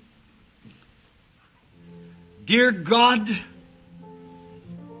 Dear God,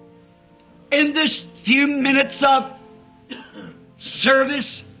 in this few minutes of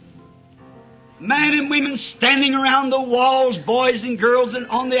service, men and women standing around the walls, boys and girls, and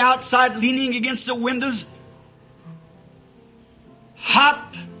on the outside leaning against the windows,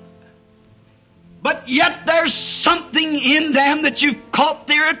 hot, but yet there's something in them that you've caught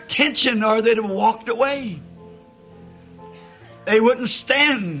their attention or they'd have walked away. They wouldn't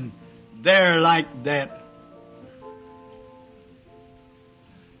stand there like that.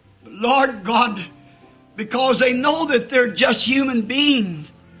 But Lord God, because they know that they're just human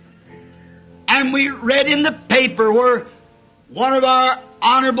beings, and we read in the paper where one of our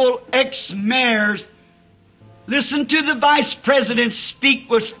honorable ex-mayors listened to the vice president speak,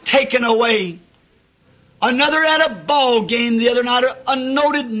 was taken away. Another at a ball game the other night, a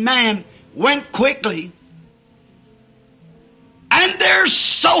noted man, went quickly. And their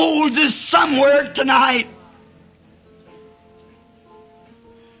souls is somewhere tonight.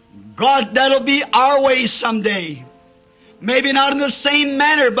 God, that'll be our way someday. Maybe not in the same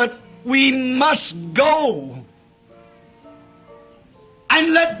manner, but we must go.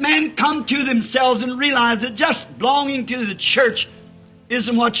 And let men come to themselves and realize that just belonging to the church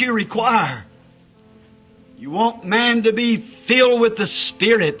isn't what you require. You want man to be filled with the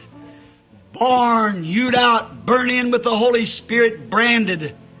Spirit, born, hewed out, burned in with the Holy Spirit,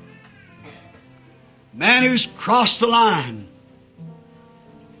 branded. Man who's crossed the line.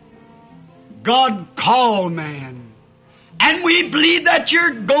 God called man. And we believe that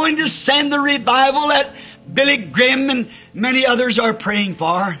you're going to send the revival that Billy Graham and many others are praying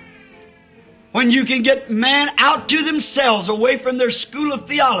for. When you can get man out to themselves, away from their school of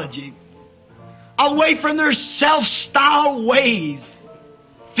theology, away from their self-styled ways.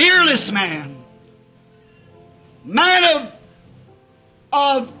 Fearless man. Man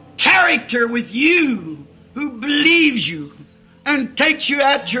of character with you, who believes you and takes you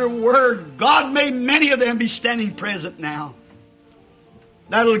at your word. God, may many of them be standing present now.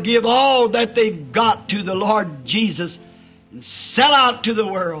 That'll give all that they've got to the Lord Jesus and sell out to the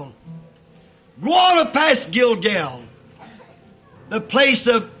world. Go on past Gilgal, the place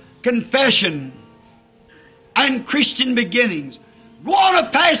of confession and Christian beginnings. Go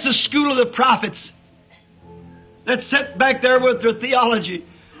on past the school of the prophets that sat back there with their theology.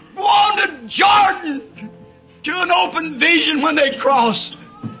 Go on to Jordan, to an open vision when they cross.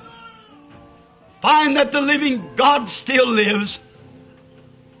 Find that the living God still lives.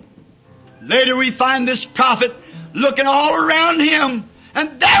 Later we find this prophet looking all around him,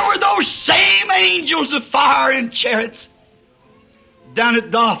 and there were those same angels of fire in chariots down at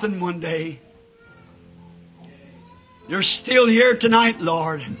Dothan one day. You're still here tonight,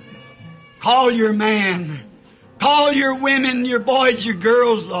 Lord. Call your man. Call your women, your boys, your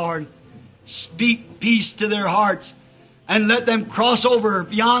girls, Lord. Speak peace to their hearts and let them cross over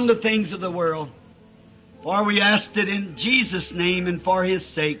beyond the things of the world. For we asked it in Jesus' name and for His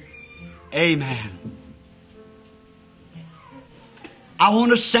sake. Amen. I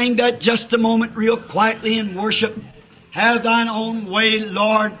want to sing that just a moment real quietly in worship. Have thine own way,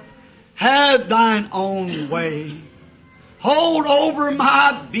 Lord. Have thine own way. Hold over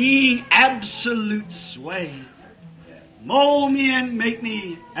my being absolute sway. Mold me and make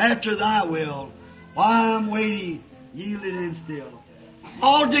me after thy will. While I'm waiting, yielded and still.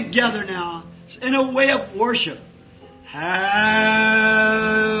 All together now, in a way of worship.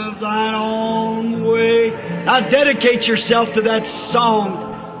 Have thine own way. Now dedicate yourself to that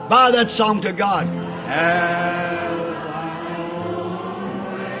song. Bow that song to God. Have thine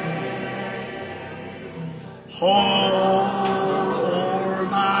own way. Hold o'er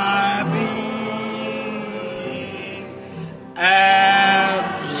my being absolute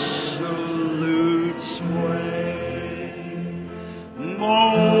sway.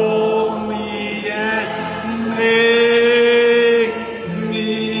 Mold me and make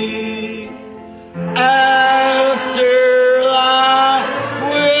me after thy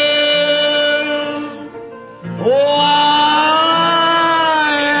will, while I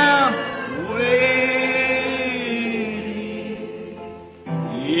am waiting.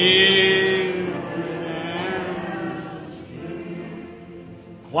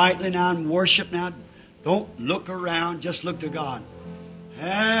 Quietly now and worship now. Don't look around, just look to God.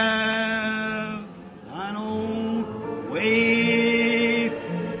 Have thine own way.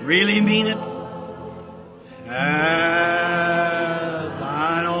 Really mean it. Have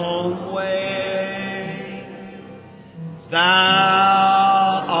thine own way.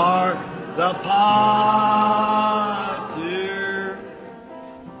 potter,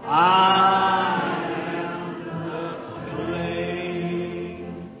 I am the clay.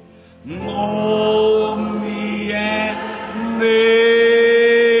 Mold me and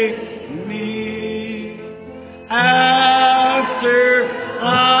make me after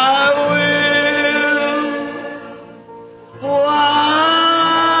thy will. Oh, I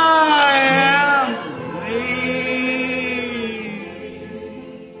am weak,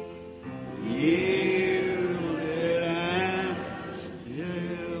 yielded and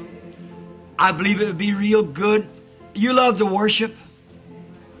still. I believe it would be real good. You love to worship.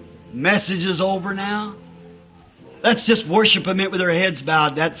 Message is over now. Let's just worship a minute with our heads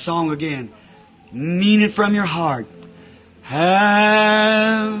bowed. That song again. Mean it from your heart.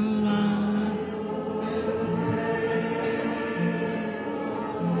 Have thine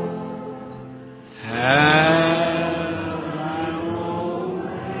own.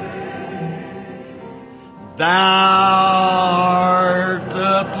 Thou art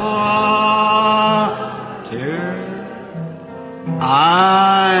the potter,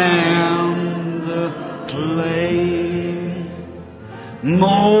 I am the clay.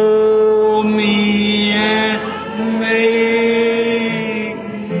 Mold me and make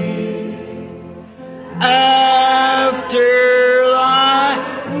me after thy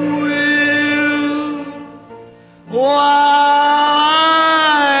will. While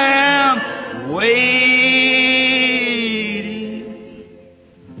I am waiting,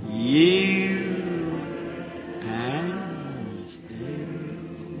 you and still.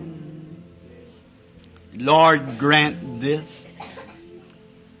 Lord, grant this.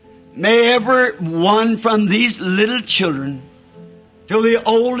 May every one from these little children to the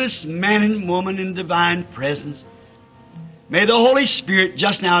oldest man and woman in divine presence, may the Holy Spirit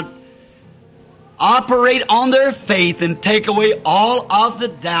just now operate on their faith and take away all of the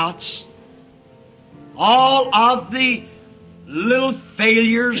doubts, all of the little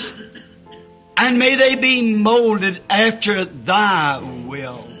failures, and may they be molded after thy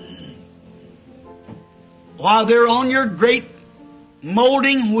will. While they're on your great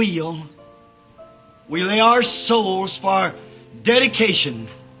molding wheel, we lay our souls for dedication,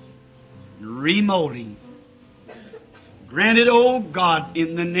 remolding. Grant it, O God,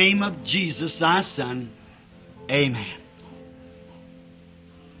 in the name of Jesus, thy Son. Amen.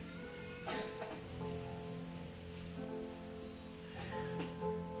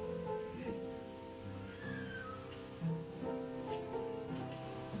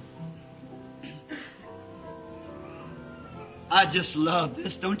 I just love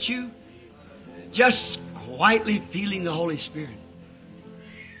this, don't you? Just quietly feeling the Holy Spirit.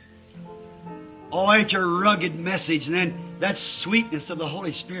 Oh, it's a rugged message, and then that sweetness of the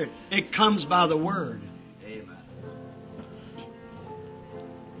Holy Spirit, it comes by the Word. Amen.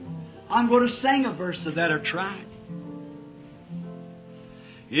 I'm going to sing a verse of that or try.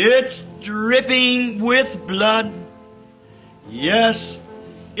 It's dripping with blood. Yes,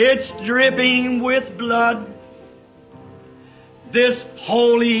 it's dripping with blood. This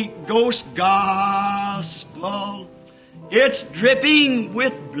Holy Ghost gospel, it's dripping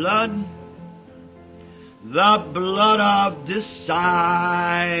with blood. The blood of disciples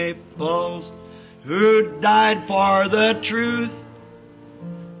who died for the truth.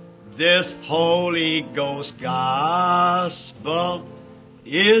 This Holy Ghost gospel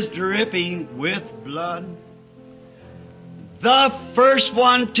is dripping with blood. The first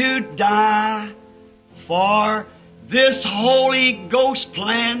one to die for this Holy Ghost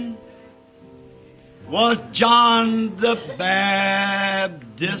plan was John the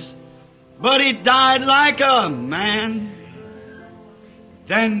Baptist, but he died like a man.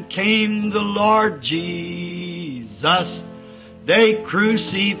 Then came the Lord Jesus. They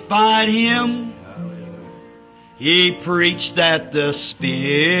crucified Him. He preached that the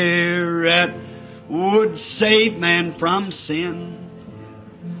Spirit would save man from sin.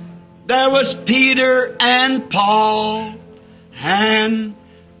 There was Peter and Paul and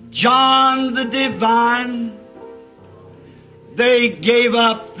John the Divine. They gave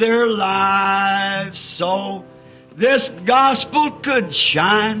up their lives so this gospel could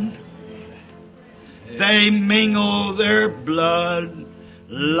shine. They mingled their blood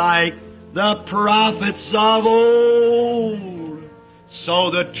like the prophets of old,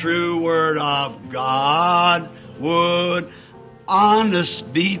 so the true word of God would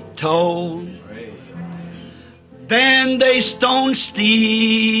honest be told. Then they stoned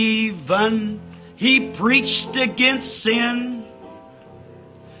Stephen. He preached against sin.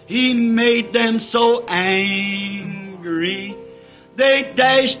 He made them so angry, they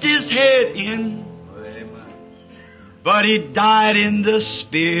dashed his head in. but he died in the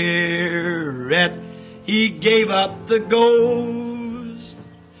Spirit. He gave up the ghost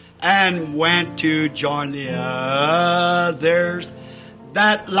and went to join the others,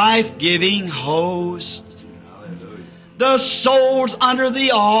 that life-giving host. Hallelujah. The souls under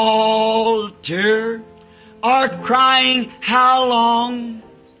the altar are crying, how long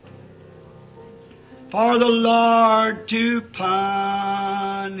for the Lord to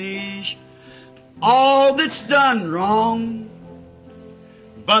punish all that's done wrong?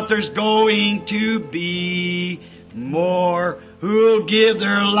 But there's going to be more who'll give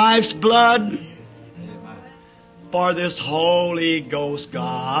their life's blood Amen. for this Holy Ghost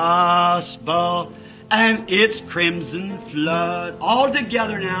gospel and its crimson flood. All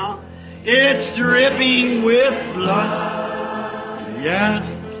together now. It's dripping with blood. Yes,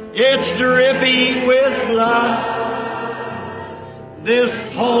 it's dripping with blood. This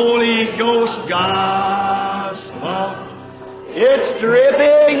Holy Ghost gospel. It's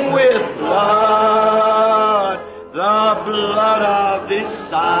dripping with blood. The blood of disciple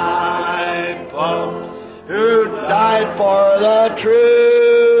who died for the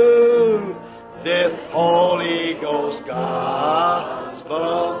truth. This Holy Ghost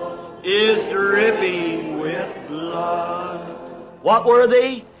gospel is dripping with blood. What were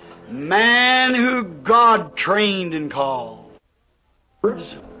they? Man who God trained and called.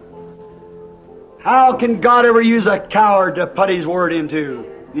 How can God ever use a coward to put His word into?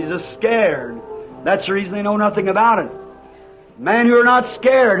 He's a scared. That's the reason they know nothing about it. Men who are not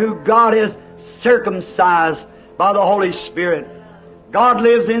scared, who God has circumcised by the Holy Spirit. God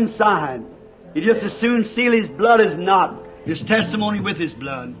lives inside. He just as soon seal His blood as not. His testimony with His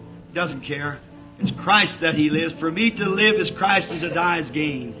blood. Doesn't care. It's Christ that He lives. For me to live is Christ and to die is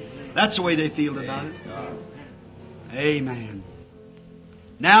gain. That's the way they feel about it. Amen.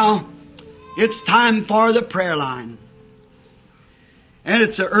 Now, it's time for the prayer line. And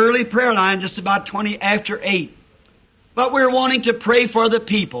it's an early prayer line, just about 20 after 8. But we're wanting to pray for the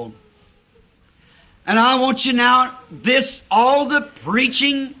people. And I want you now, all the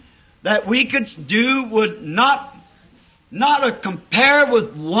preaching that we could do would not compare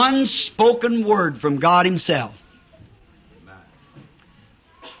with one spoken word from God Himself.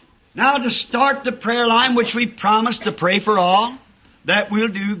 Now to start the prayer line, which we promised to pray for all, that we'll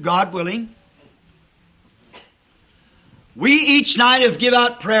do, God willing. We each night have give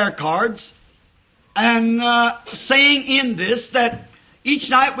out prayer cards and saying in this that each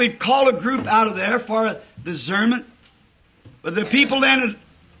night we'd call a group out of there for discernment. But the people then,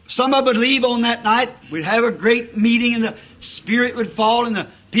 some of them would leave on that night. We'd have a great meeting and the Spirit would fall and the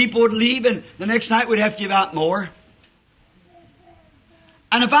people would leave, and the next night we'd have to give out more.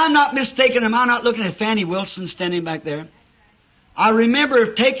 And if I'm not mistaken, am I not looking at Fanny Wilson standing back there? I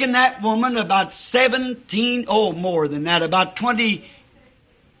remember taking that woman about 17, more than that, about 19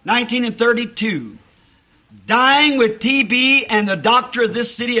 and 32, dying with TB, and the doctor of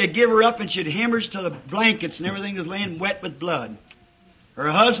this city had give her up and she'd hemorrhage to the blankets and everything was laying wet with blood. Her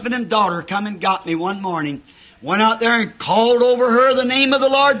husband and daughter come and got me one morning, went out there and called over her the name of the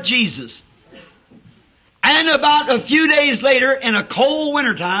Lord Jesus. And about a few days later, in a cold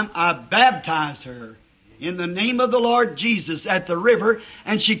wintertime, I baptized her in the name of the Lord Jesus at the river,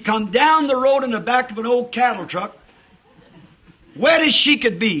 and she come down the road in the back of an old cattle truck, wet as she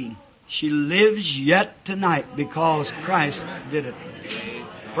could be. She lives yet tonight because Christ did it.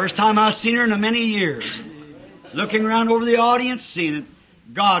 First time I've seen her in many years. Looking around over the audience, seeing it.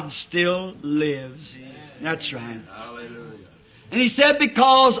 God still lives. That's right. Hallelujah. And He said,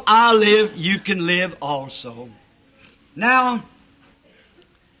 because I live, you can live also. Now,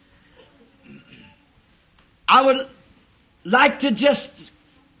 I would like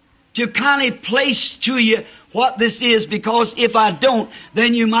to kind of place to you what this is, because if I don't,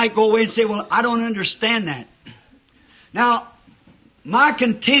 then you might go away and say, well, I don't understand that. Now, my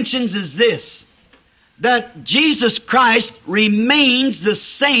contentions is this, that Jesus Christ remains the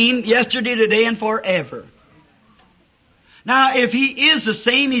same yesterday, today, and forever. Now, if He is the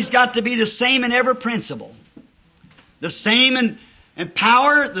same, He's got to be the same in every principle. The same in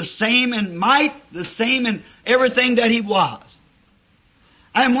power, the same in might, the same in everything that He was.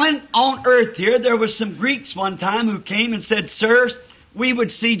 And when on earth here, there was some Greeks one time who came and said, sirs, we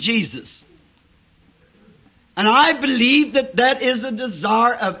would see Jesus. And I believe that that is a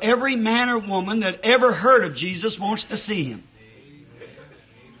desire of every man or woman that ever heard of Jesus wants to see Him.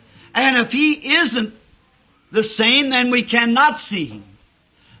 And if He isn't the same, then we cannot see Him.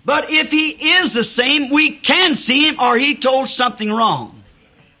 But if He is the same, we can see Him, or He told something wrong.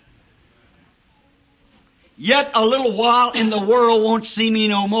 Yet a little while and the world won't see me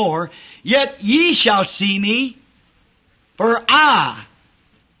no more. Yet ye shall see me, For I,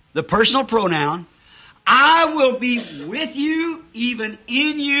 the personal pronoun, I will be with you, even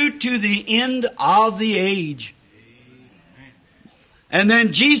in you, to the end of the age. And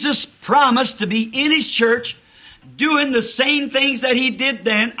then Jesus promised to be in His church, doing the same things that He did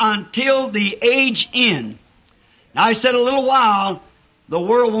then until the age end. Now I said a little while, the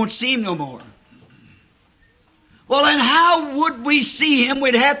world won't see Him no more. Well, then how would we see Him?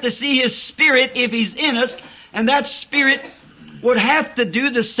 We'd have to see His Spirit if He's in us, and that Spirit would have to do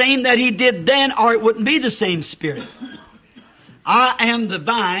the same that He did then, or it wouldn't be the same Spirit. I am the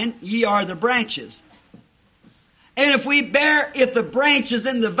vine, ye are the branches. And if the branch is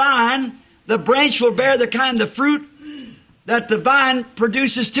in the vine, the branch will bear the kind of fruit that the vine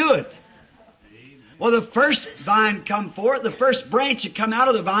produces to it. Well, the first vine come forth, the first branch that come out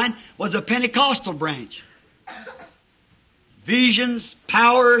of the vine was a Pentecostal branch. Visions,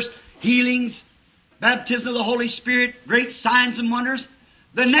 powers, healings, baptism of the Holy Spirit, great signs and wonders.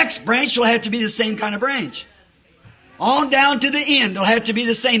 The next branch will have to be the same kind of branch. On down to the end, it'll have to be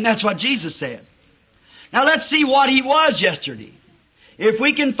the same. That's what Jesus said. Now let's see what He was yesterday. If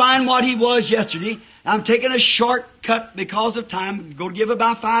we can find what He was yesterday, I'm taking a shortcut because of time. I'm going to give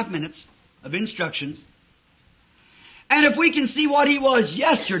about 5 minutes of instructions. And if we can see what He was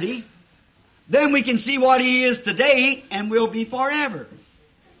yesterday, then we can see what He is today and will be forever.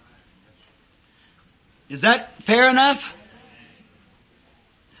 Is that fair enough?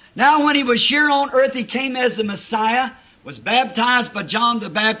 Now when He was here on earth, He came as the Messiah, was baptized by John the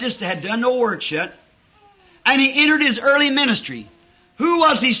Baptist, had done no works yet, and He entered His early ministry. Who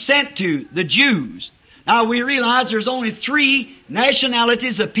was He sent to? The Jews. Now we realize there's only 3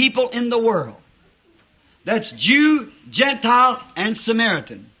 nationalities of people in the world. That's Jew, Gentile, and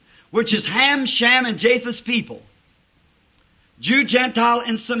Samaritan, which is Ham, Shem, and Japheth's people. Jew, Gentile,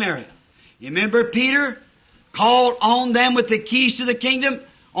 and Samaria. You remember Peter called on them with the keys to the kingdom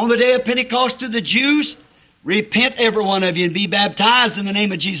on the day of Pentecost to the Jews? Repent, every one of you, and be baptized in the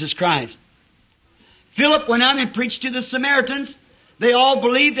name of Jesus Christ. Philip went out and preached to the Samaritans. They all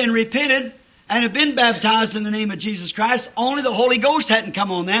believed and repented and have been baptized in the name of Jesus Christ. Only the Holy Ghost hadn't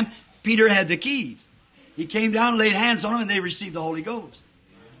come on them. Peter had the keys. He came down and laid hands on them and they received the Holy Ghost.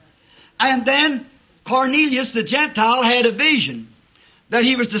 And then Cornelius the Gentile had a vision that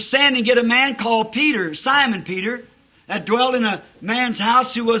he was to send and get a man called Peter, Simon Peter, that dwelt in a man's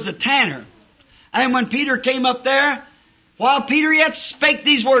house who was a tanner. And when Peter came up there, while Peter yet spake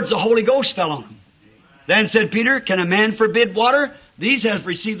these words, the Holy Ghost fell on him. Then said Peter, can a man forbid water? These have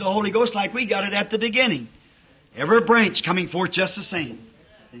received the Holy Ghost like we got it at the beginning. Every branch coming forth just the same.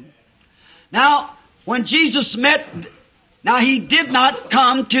 Now, when Jesus met, now He did not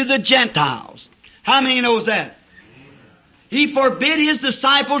come to the Gentiles. How many knows that? He forbid His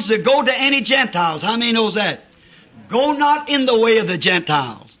disciples to go to any Gentiles. How many knows that? Go not in the way of the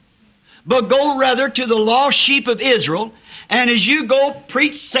Gentiles, but go rather to the lost sheep of Israel. And as you go,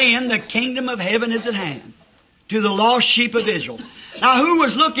 preach saying the kingdom of heaven is at hand. To the lost sheep of Israel. Now who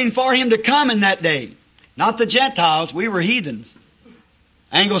was looking for Him to come in that day? Not the Gentiles. We were heathens.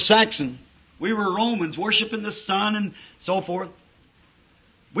 Anglo-Saxon. We were Romans, worshiping the sun and so forth.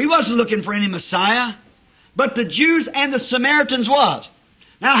 We wasn't looking for any Messiah. But the Jews and the Samaritans was.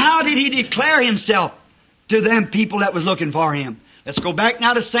 Now how did He declare Himself to them people that was looking for Him? Let's go back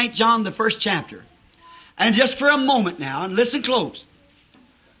now to St. John, the 1st chapter. And just for a moment now, and listen close.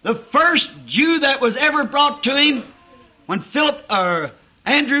 The first Jew that was ever brought to Him, when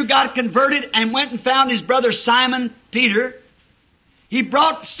Andrew got converted and went and found his brother Simon Peter, he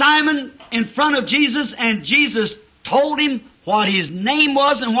brought Simon in front of Jesus, and Jesus told him what his name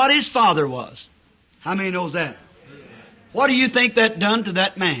was and what his father was. How many knows that? What do you think that done to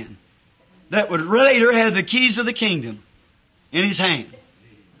that man that would later have the keys of the kingdom in his hand?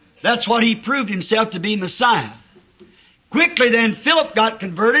 That's what he proved himself to be Messiah. Quickly then Philip got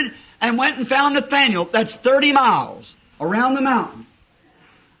converted and went and found Nathanael. That's 30 miles around the mountain.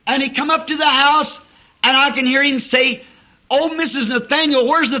 And he come up to the house and I can hear him say, "Oh, Mrs. Nathanael,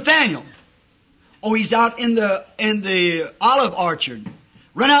 where's Nathanael?" "Oh, he's out in the olive orchard."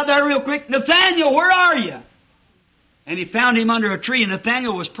 Run out there real quick. "Nathanael, where are you?" And he found him under a tree, and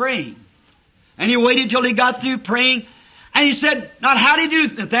Nathanael was praying. And he waited till he got through praying. And he said, "Not how do you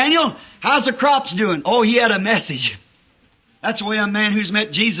do, Nathanael? How's the crops doing?" Oh, he had a message. That's the way a man who's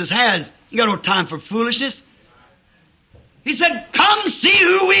met Jesus has. You got no time for foolishness. He said, "Come see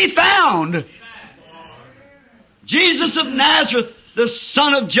who we found. Jesus of Nazareth, the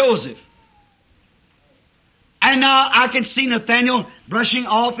son of Joseph." And now I can see Nathanael brushing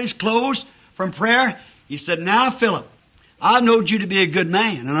off his clothes from prayer. He said, "Now, Philip, I knowed you to be a good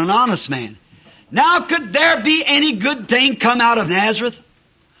man and an honest man. Now could there be any good thing come out of Nazareth?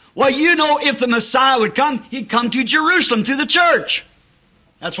 Well, you know, if the Messiah would come, He'd come to Jerusalem, to the church.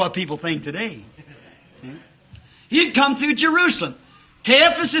 That's what people think today. He'd come through Jerusalem.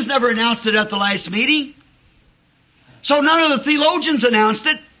 Caiaphas never announced it at the last meeting. So none of the theologians announced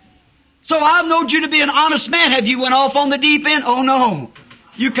it. So I've known you to be an honest man. Have you went off on the deep end? Oh no.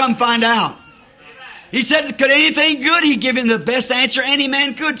 You come find out. He said, could anything good? He gave him the best answer any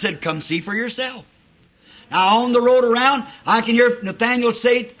man could. Said, come see for yourself. Now on the road around, I can hear Philip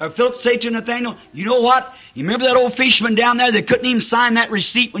say to Nathaniel, you know what? You remember that old fisherman down there that couldn't even sign that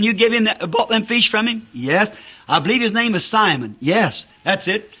receipt when you gave him bought them fish from him? Yes. I believe his name is Simon. Yes, that's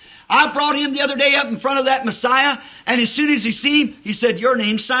it. I brought him the other day up in front of that Messiah, and as soon as he seen him, he said, your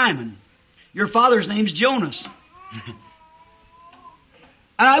name's Simon. Your father's name's Jonas.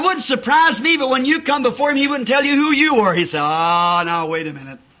 And it wouldn't surprise me, but when you come before him, he wouldn't tell you who you were. He said, now wait a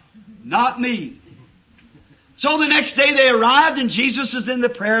minute. Not me. So the next day they arrived, and Jesus is in the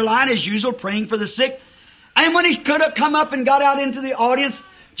prayer line as usual, praying for the sick. And when he could have come up and got out into the audience,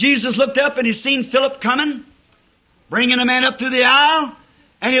 Jesus looked up and he seen Philip coming, bringing a man up through the aisle.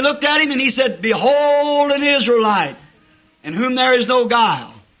 And he looked at him and he said, behold an Israelite, in whom there is no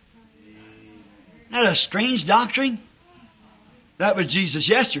guile. Isn't that a strange doctrine? That was Jesus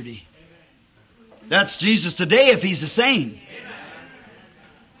yesterday. That's Jesus today if He's the same.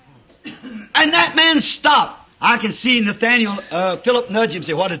 And that man stopped. I can see Nathaniel, Philip nudge him and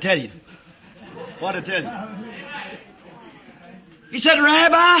say, what to tell you? What to tell you? He said,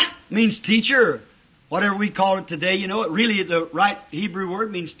 Rabbi means teacher. Whatever we call it today, you know, really the right Hebrew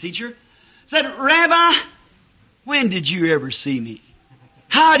word means teacher. Said, Rabbi, when did you ever see me?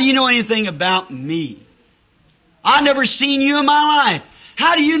 How do you know anything about me? I've never seen you in my life.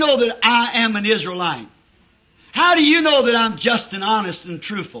 How do you know that I am an Israelite? How do you know that I'm just and honest and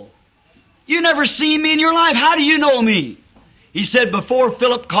truthful? You never seen me in your life. How do you know me? He said, before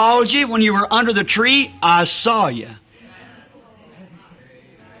Philip called you, when you were under the tree, I saw you.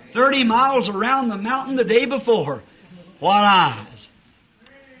 30 miles around the mountain the day before. What eyes.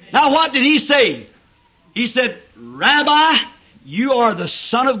 Now what did he say? He said, Rabbi, you are the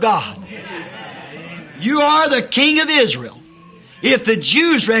Son of God. You are the King of Israel. If the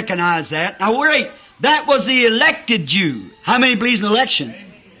Jews recognize that, now wait, that was the elected Jew. How many believes in election?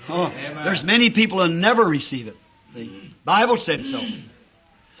 Oh, there's many people who never receive it. The Bible said so.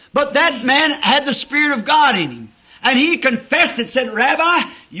 But that man had the Spirit of God in him. And he confessed it, said, Rabbi,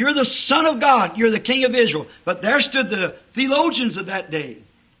 you're the Son of God. You're the King of Israel. But there stood the theologians of that day,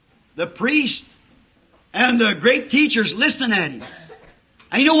 the priests, and the great teachers listening at him.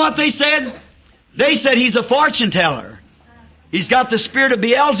 And you know what they said? They said he's a fortune teller. He's got the spirit of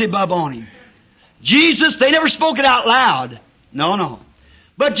Beelzebub on him. Jesus, they never spoke it out loud. No.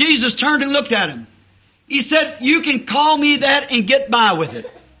 But Jesus turned and looked at him. He said, you can call me that and get by with it.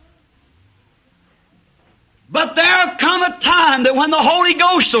 But there'll come a time that when the Holy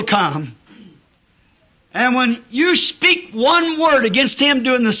Ghost will come, and when you speak one word against Him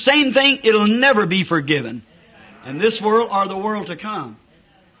doing the same thing, it'll never be forgiven. In this world or the world to come.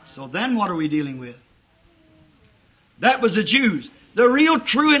 So then what are we dealing with? That was the Jews. The real,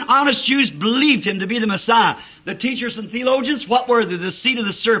 true, and honest Jews believed Him to be the Messiah. The teachers and theologians, what were they? The seed of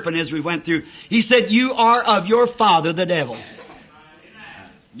the serpent as we went through. He said, you are of your father, the devil.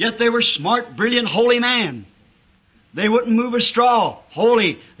 Yet they were smart, brilliant, holy men. They wouldn't move a straw.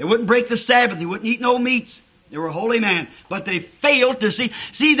 Holy. They wouldn't break the Sabbath. They wouldn't eat no meats. They were holy men. But they failed to see.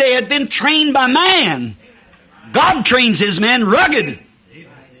 See, they had been trained by man. God trains His men rugged.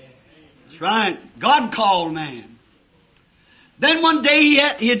 That's right. God called man. Then one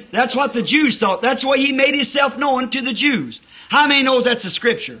day that's what the Jews thought. That's why He made Himself known to the Jews. How many knows that's a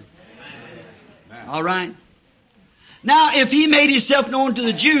scripture? All right. Now, if He made Himself known to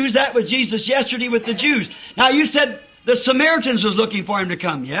the Jews, that was Jesus yesterday with the Jews. Now, you said the Samaritans was looking for Him to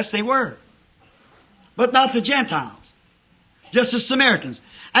come. Yes, they were. But not the Gentiles. Just the Samaritans.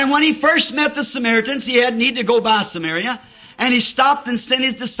 And when He first met the Samaritans, He had need to go by Samaria. And He stopped and sent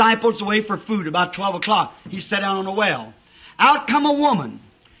His disciples away for food about 12 o'clock. He sat down on a well. Out come a woman.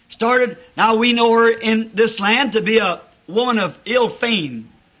 Now we know her in this land to be a woman of ill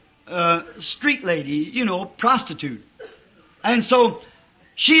fame. Street lady, prostitute. And so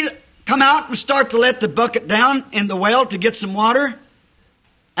she come out and start to let the bucket down in the well to get some water.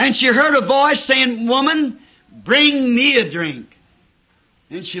 And she heard a voice saying, woman, bring me a drink.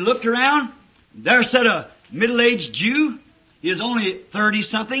 And she looked around. There sat a middle-aged Jew. He was only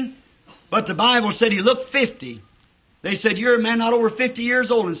 30-something. But the Bible said he looked 50. They said, you're a man not over 50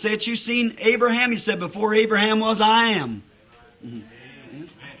 years old. And said, you seen Abraham? He said, before Abraham was, I am. Mm-hmm.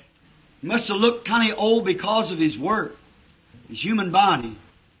 He must have looked kind of old because of his work, his human body.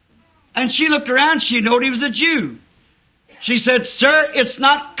 And she looked around, she knew he was a Jew. She said, "Sir, it's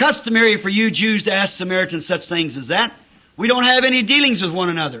not customary for you Jews to ask Samaritans such things as that. We don't have any dealings with one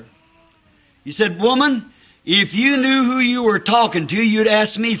another." He said, "Woman, if you knew who you were talking to, you'd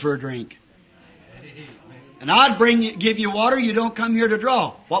ask me for a drink. And I'd give you water, you don't come here to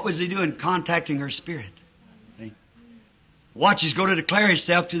draw." What was he doing? Contacting her spirit. See? Watch, he's going to declare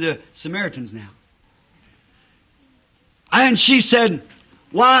himself to the Samaritans now. And she said,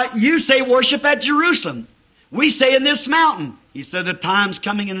 "Why, you say worship at Jerusalem. We say in this mountain." He said, "The time's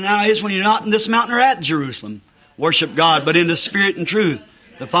coming and now is when you're not in this mountain or at Jerusalem. Worship God, but in the spirit and truth.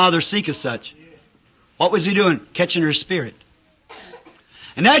 The Father seeketh such." What was he doing? Catching her spirit.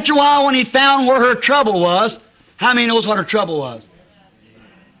 And after a while, when he found where her trouble was, how many knows what her trouble was?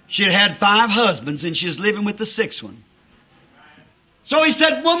 She had had 5 husbands and she was living with the 6th one. So he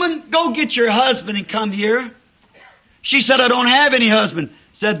said, "Woman, go get your husband and come here." She said, "I don't have any husband."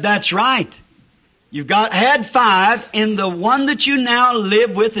 Said, "That's right. You've had 5, and the one that you now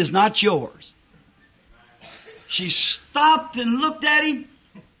live with is not yours." She stopped and looked at him.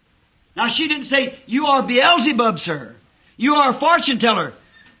 Now she didn't say, "You are Beelzebub, sir. You are a fortune teller."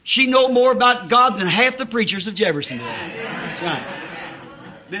 She know more about God than half the preachers of Jeffersonville. That's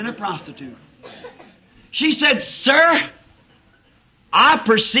right. Been a prostitute. She said, "Sir, I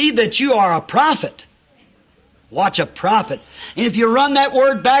perceive that you are a prophet." Watch, a prophet. And if you run that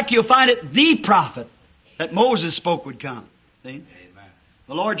word back, you'll find it the prophet that Moses spoke would come. See? Amen.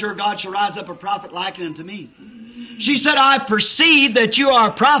 "The Lord your God shall rise up a prophet like unto me." She said, "I perceive that you are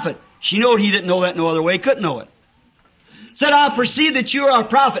a prophet." She knew he didn't know that no other way. Couldn't know it. Said, "I perceive that you are a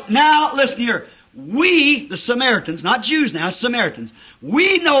prophet." Now, listen here. We, the Samaritans, not Jews now, Samaritans,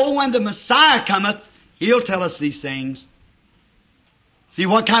 we know when the Messiah cometh, He'll tell us these things. See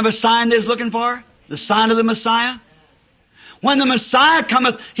what kind of a sign they're looking for? The sign of the Messiah? When the Messiah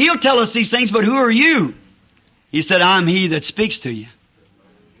cometh, He'll tell us these things, but who are you? He said, "I'm He that speaks to you."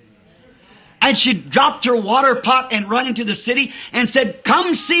 And she dropped her water pot and run into the city and said,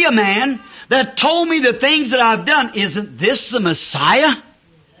 "Come see a man that told me the things that I've done. Isn't this the Messiah?"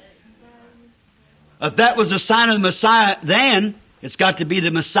 If that was the sign of the Messiah then, it's got to be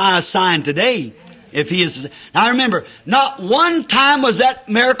the Messiah sign today. If He is. Now remember, not one time was that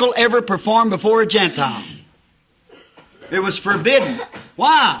miracle ever performed before a Gentile. It was forbidden.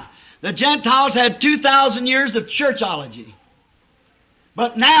 Why? The Gentiles had 2,000 years of churchology.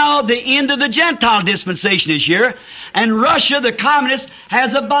 But now the end of the Gentile dispensation is here, and Russia, the communist,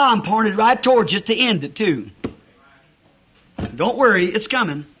 has a bomb pointed right towards you to end it too. Don't worry, it's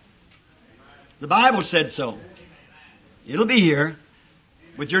coming. The Bible said so. It'll be here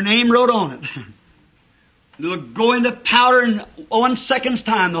with your name wrote on it. It'll go into powder in 1 second's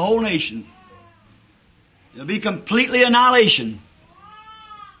time, the whole nation. It'll be completely annihilation.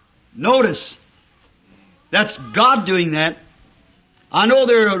 Notice, that's God doing that. I know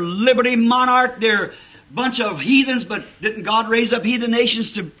they're a liberty monarch, they're a bunch of heathens, but didn't God raise up heathen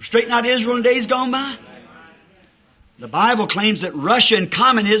nations to straighten out Israel in days gone by? The Bible claims that Russia and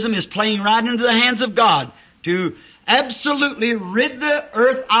communism is playing right into the hands of God to absolutely rid the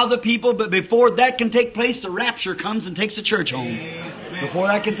earth of the people, but before that can take place, the rapture comes and takes the church home. Before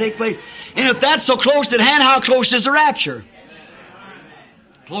that can take place. And if that's so close at hand, how close is the rapture?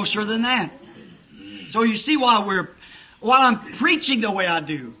 Closer than that. So you see while I'm preaching the way I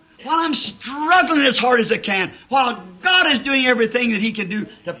do, while I'm struggling as hard as I can, while God is doing everything that He can do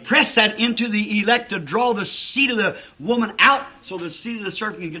to press that into the elect, to draw the seed of the woman out so the seed of the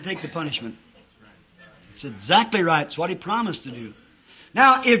serpent can take the punishment. It's exactly right. It's what He promised to do.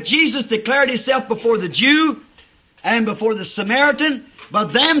 Now, if Jesus declared Himself before the Jew and before the Samaritan, by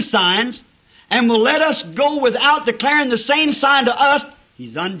them signs, and will let us go without declaring the same sign to us,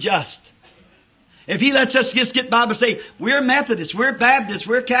 He's unjust. If He lets us just get by and say, we're Methodists, we're Baptists,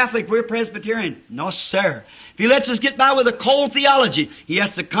 we're Catholic, we're Presbyterian. No, sir. If He lets us get by with a cold theology, He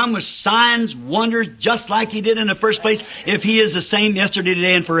has to come with signs, wonders, just like He did in the first place, if He is the same yesterday,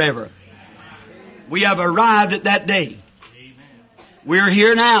 today, and forever. We have arrived at that day. We're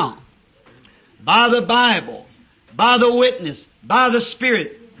here now. By the Bible, by the witness, by the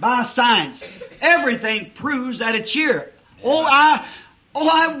Spirit, by science. Everything proves that it's here. I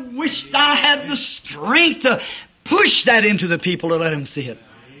wished I had the strength to push that into the people to let them see it.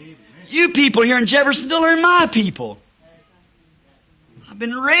 You people here in Jeffersonville are my people. I've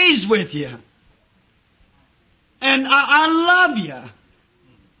been raised with you. And I love you.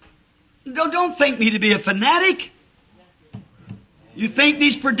 Don't think me to be a fanatic. You think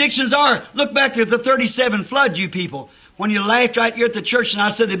these predictions are. Look back to the 37 flood, you people. when you laughed right here at the church and I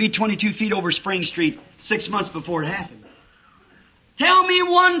said they'd be 22 feet over Spring Street 6 months before it happened. Tell me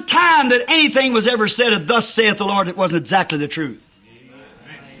one time that anything was ever said of thus saith the Lord that wasn't exactly the truth.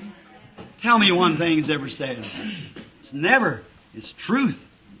 Tell me one thing that's ever said. It's never. It's truth.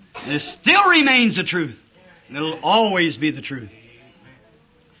 And it still remains the truth. And it'll always be the truth.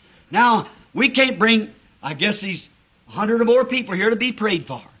 Now, we can't bring, I guess, these 100 or more people here to be prayed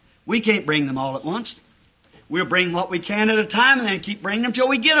for. We can't bring them all at once. We'll bring what we can at a time and then keep bringing them till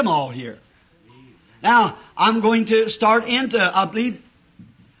we get them all here. Now, I'm going to start into, I believe,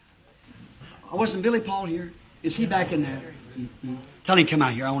 wasn't Billy Paul here? Is he back in there? Mm-hmm. Tell him come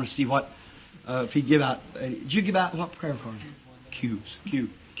out here. I want to see what, if he give out, did you give out what prayer card? Q.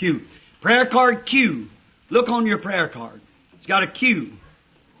 Prayer card Q. Look on your prayer card. It's got a Q.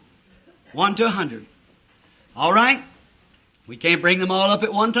 1 to 100. All right? We can't bring them all up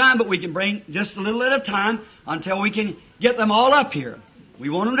at one time, but we can bring just a little at a time until we can get them all up here. We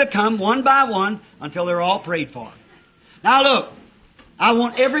want them to come one by one until they're all prayed for. Now look, I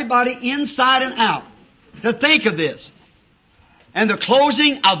want everybody inside and out to think of this. And the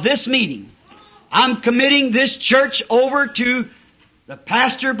closing of this meeting, I'm committing this church over to the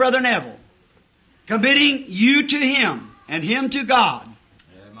pastor, Brother Neville. Committing you to him and him to God.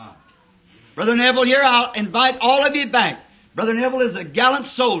 Amen. Brother Neville here, I'll invite all of you back. Brother Neville is a gallant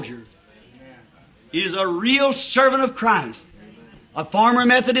soldier. He is a real servant of Christ. A former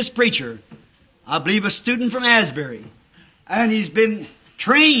Methodist preacher. I believe a student from Asbury. And he's been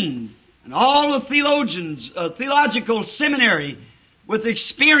trained in all the theologians, theological seminary with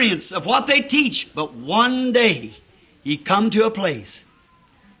experience of what they teach. But one day he come to a place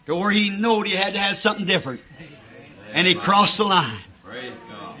to where he knowed he had to have something different. And he crossed the line. Praise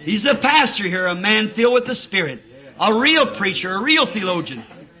God. He's a pastor here, a man filled with the Spirit. A real preacher, a real theologian.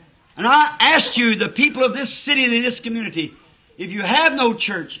 And I asked you, the people of this city and this community, if you have no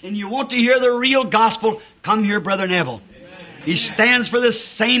church and you want to hear the real gospel, come here, Brother Neville. He stands for the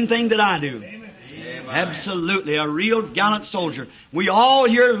same thing that I do. Absolutely, a real gallant soldier. We all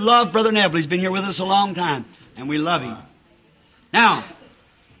here love Brother Neville. He's been here with us a long time, and we love him. Now,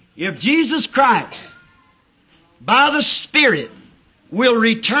 if Jesus Christ, by the Spirit, will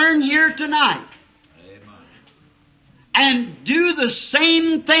return here tonight and do the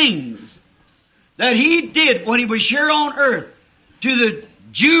same things that He did when He was here on earth to the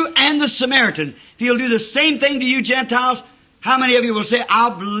Jew and the Samaritan, He'll do the same thing to you Gentiles. How many of you will say,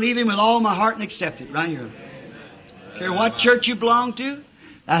 I'll believe Him with all my heart and accept it right here? Care what church you belong to?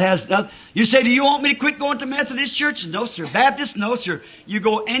 That has nothing. You say, do you want me to quit going to Methodist church? No, sir. Baptist? No, sir. You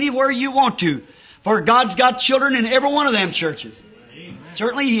go anywhere you want to. For God's got children in every one of them churches.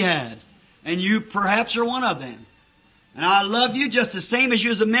 Certainly He has. And you perhaps are one of them. And I love you just the same as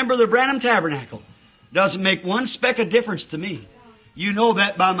you as a member of the Branham Tabernacle. Doesn't make one speck of difference to me. You know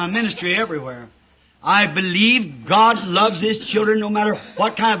that by my ministry everywhere. I believe God loves His children no matter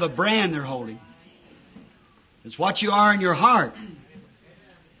what kind of a brand they're holding. It's what you are in your heart.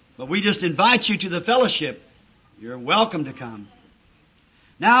 But we just invite you to the fellowship. You're welcome to come.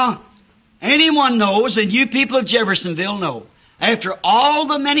 Now, anyone knows, and you people of Jeffersonville know, after all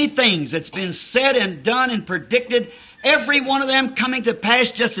the many things that's been said and done and predicted, every one of them coming to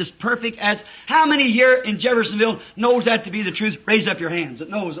pass just as perfect as... How many here in Jeffersonville knows that to be the truth? Raise up your hands that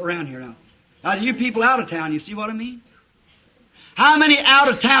knows around here now. Now, you people out of town, you see what I mean? How many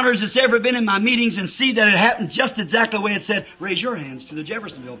out-of-towners that's ever been in my meetings and see that it happened just exactly the way it said? Raise your hands to the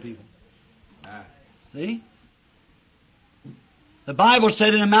Jeffersonville people. See? The Bible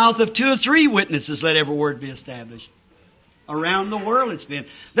said in the mouth of 2 or 3 witnesses, let every word be established. Around the world it's been.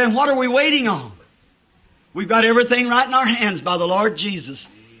 Then what are we waiting on? We've got everything right in our hands by the Lord Jesus.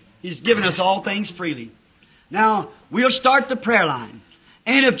 He's given us all things freely. Now, we'll start the prayer line.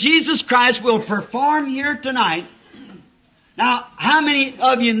 And if Jesus Christ will perform here tonight... Now, how many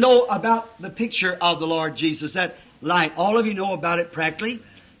of you know about the picture of the Lord Jesus, that light? All of you know about it practically.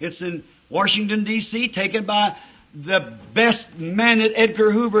 It's in Washington, D.C., taken by the best man that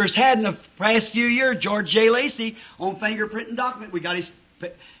Edgar Hoover has had in the past few years, George J. Lacey, on fingerprint and document. We got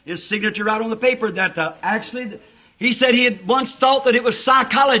his signature right on the paper that actually, he said he had once thought that it was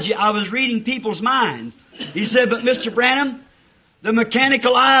psychology. I was reading people's minds. He said, but Mr. Branham, the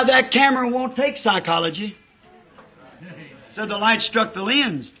mechanical eye of that camera won't take psychology. Said the light struck the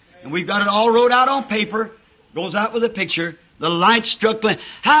lens. And we've got it all wrote out on paper. Goes out with a picture. The light struck the lens.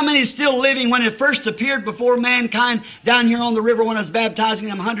 How many is still living when it first appeared before mankind down here on the river when I was baptizing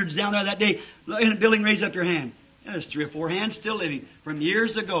them hundreds down there that day? In the building, raise up your hand. Yeah, there's 3 or 4 hands still living from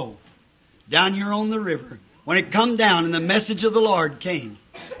years ago. Down here on the river. When it come down and the message of the Lord came.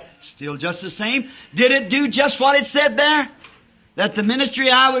 Still just the same. Did it do just what it said there? That the ministry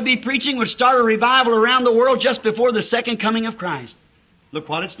I would be preaching would start a revival around the world just before the second coming of Christ. Look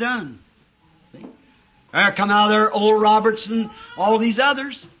what it's done. See? There come out of there Oral Roberts and all these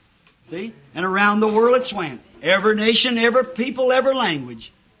others. See? And around the world it's went. Every nation, every people, every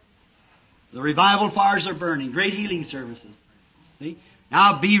language. The revival fires are burning. Great healing services. See?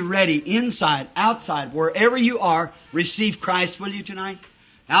 Now be ready, inside, outside, wherever you are, receive Christ, will you, tonight?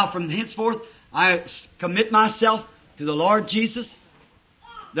 Now from henceforth, I commit myself to the Lord Jesus,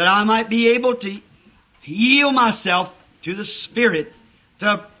 that I might be able to yield myself to the Spirit,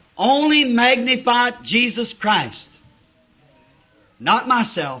 to only magnify Jesus Christ. Not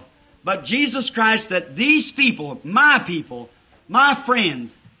myself, but Jesus Christ, that these people, my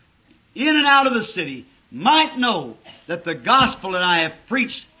friends, in and out of the city, might know that the gospel that I have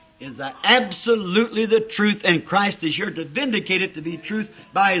preached is absolutely the truth, and Christ is here to vindicate it to be truth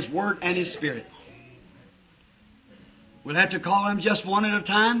by His Word and His Spirit. We'll have to call them just one at a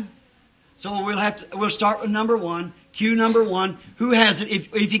time. So we'll start with number one. Cue number one. Who has it?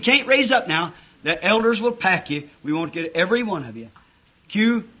 If you can't raise up now, the elders will pack you. We won't get every one of you.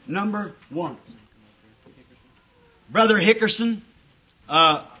 Cue number one. Brother Hickerson,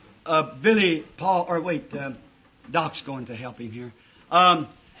 Billy, Paul, or wait, Doc's going to help him here.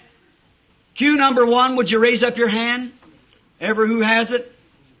 Cue number one, would you raise up your hand? Ever who has it?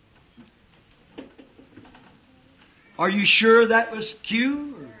 Are you sure that was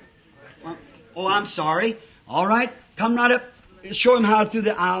Q? Oh, I'm sorry. All right. Come right up. Show him how through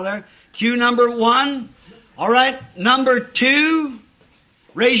the aisle there. Q number one. All right. Number two.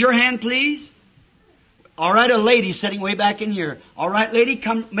 Raise your hand, please. All right. A lady sitting way back in here. All right, lady.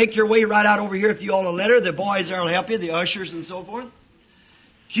 Come make your way right out over here if you all will let her. The boys there will help you. The ushers and so forth.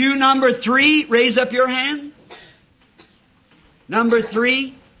 Q number three. Raise up your hand. Number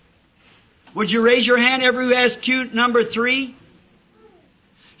three. Would you raise your hand, everyone who has Q number three?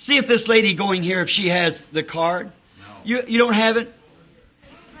 See if this lady going here, if she has the card. No. You don't have it?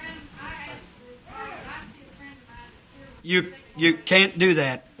 You can't do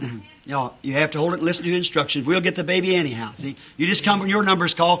that. You have to hold it and listen to the instructions. We'll get the baby anyhow. See, you just come when your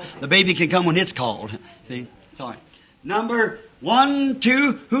number's called. The baby can come when it's called. See, it's all right. Number 1,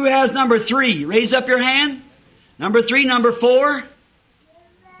 2. Who has number 3? Raise up your hand. Number 3, number 4.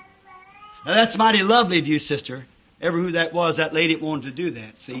 Now that's mighty lovely of you, sister. Ever who that was, that lady wanted to do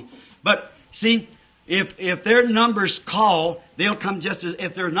that, see. But, see, if their number's called, they'll come just as,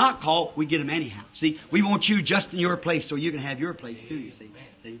 if they're not called, we get them anyhow. See, we want you just in your place so you can have your place too, you see.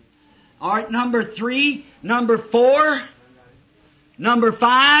 All right, number 3, number 4, number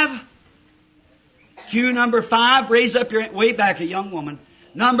 5. Cue number 5, raise up your, way back, a young woman.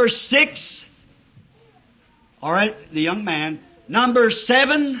 Number 6, all right, the young man. Number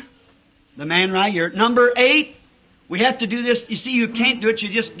 7, the man right here. Number 8, we have to do this. You see, you can't do it. You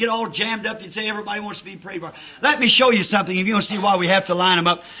just get all jammed up. You say everybody wants to be prayed for. Let me show you something if you want to see why we have to line them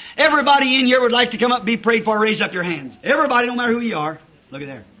up. Everybody in here would like to come up and be prayed for. Raise up your hands. Everybody, no matter who you are. Look at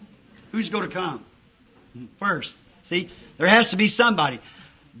there. Who's going to come first? See, there has to be somebody.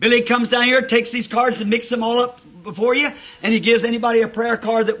 Billy comes down here, takes these cards and mixes them all up before you, and he gives anybody a prayer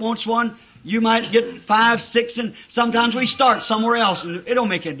card that wants one. You might get 5, 6, and sometimes we start somewhere else, and it don't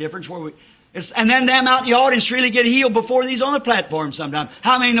make any difference where we. And then them out in the audience really get healed before these on the platform sometimes.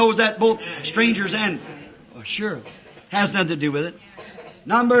 How many knows that both strangers and? Oh, sure, has nothing to do with it.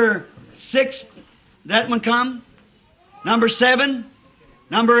 Number 6, that one come. Number 7,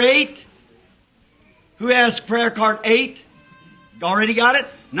 number 8. Who has prayer card 8? Already got it.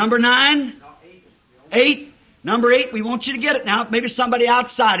 Number 9, 8. Number 8, we want you to get it now. Maybe somebody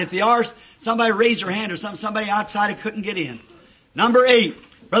outside. If they are, somebody raise their hand or something. Somebody outside who couldn't get in. Number 8.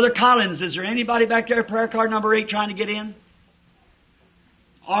 Brother Collins, is there anybody back there, prayer card number 8, trying to get in?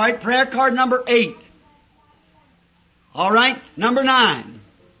 All right, prayer card number 8. All right, number 9.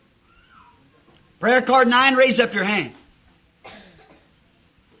 Prayer card 9, raise up your hand.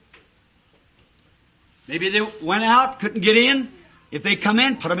 Maybe they went out, couldn't get in. If they come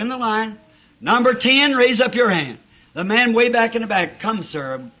in, put them in the line. Number 10, raise up your hand. The man way back in the back, come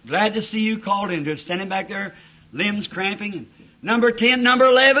sir, I'm glad to see you called into it. Standing back there, limbs cramping. Number 10, number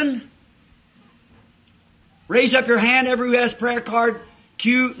 11. Raise up your hand, everyone who has prayer card.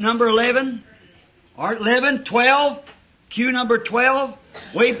 Q number 11. All right, 11, 12. Q number 12.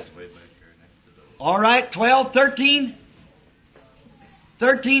 Wait. All right, 12, 13.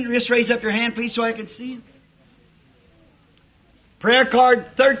 13, just raise up your hand, please, so I can see you. Prayer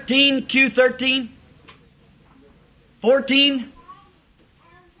card 13, Q 13. 14.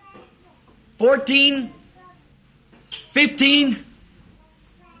 14. 15.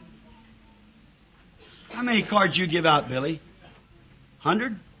 How many cards you give out, Billy?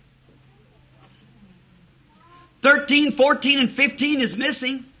 100? 13, 14, and 15 is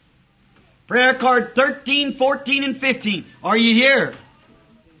missing. Prayer card 13, 14, and 15. Are you here?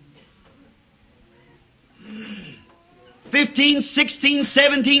 15, 16,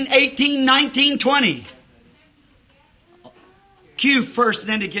 17, 18, 19, 20. Q first,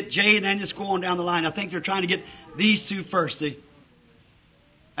 and then to get J, and then just go on down the line. I think they're trying to get these two first. See?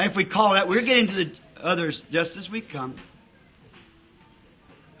 If we call that, we'll get into the others just as we come.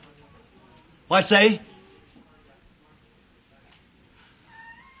 What I say?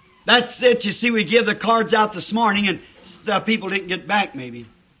 That's it. You see, we give the cards out this morning, and the people didn't get back, maybe.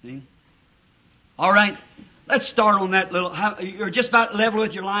 See? All right. Let's start on that little... You're just about level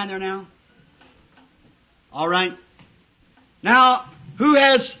with your line there now? All right. Now, who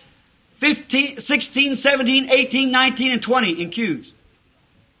has 15, 16, 17, 18, 19, and 20 in cues?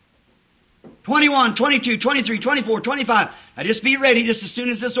 21, 22, 23, 24, 25. Now just be ready just as soon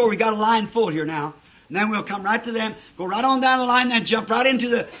as this is over. We got a line full here now. And then we'll come right to them, go right on down the line, then jump right into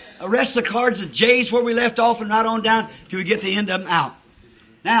the rest of the cards, the J's where we left off, and right on down till we get the end of them out.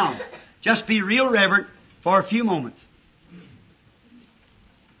 Now, just be real reverent for a few moments.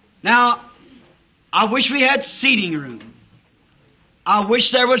 Now, I wish we had seating room. I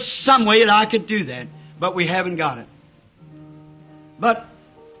wish there was some way that I could do that, but we haven't got it. But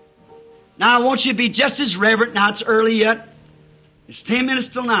now I want you to be just as reverent. Now it's early yet. It's 10 minutes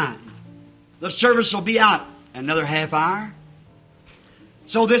till 9. The service will be out another half hour.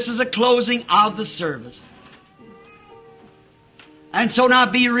 So this is a closing of the service. And so now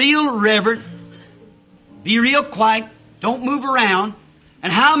be real reverent. Be real quiet. Don't move around.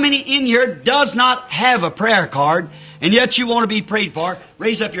 And how many in here does not have a prayer card, and yet you want to be prayed for?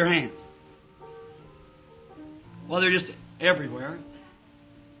 Raise up your hands. Well, they're just everywhere.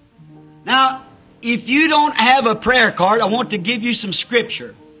 Now, if you don't have a prayer card, I want to give you some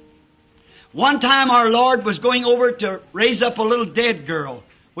scripture. One time our Lord was going over to raise up a little dead girl,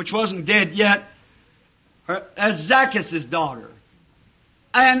 which wasn't dead yet, as Zacchaeus' daughter.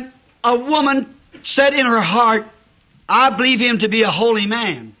 And a woman said in her heart, I believe him to be a holy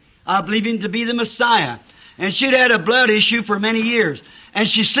man. I believe him to be the Messiah. And she'd had a blood issue for many years. And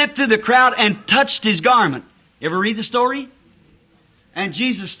she slipped through the crowd and touched his garment. You ever read the story? And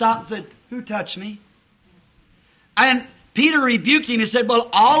Jesus stopped and said, who touched me? And Peter rebuked him and said, well,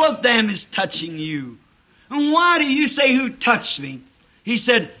 all of them is touching you. And why do you say who touched me? He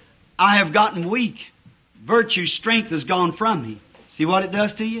said, I have gotten weak. Virtue, strength has gone from me. See what it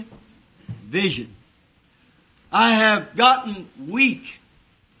does to you? Vision. I have gotten weak.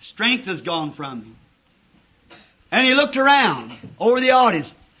 Strength has gone from me. And he looked around over the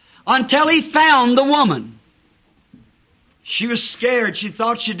audience until he found the woman. She was scared. She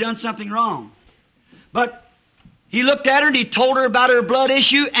thought she'd done something wrong. But he looked at her and he told her about her blood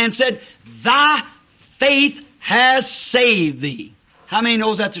issue and said, thy faith has saved thee. How many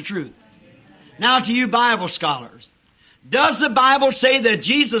knows that's the truth? Now to you Bible scholars. Does the Bible say that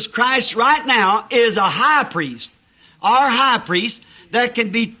Jesus Christ right now is a high priest, our high priest, that can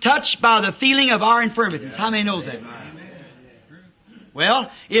be touched by the feeling of our infirmities? How many knows that?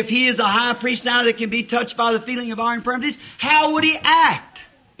 Well, if He is a high priest now that can be touched by the feeling of our infirmities, how would He act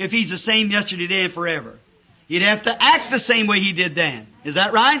if He's the same yesterday, today, and forever? He'd have to act the same way He did then. Is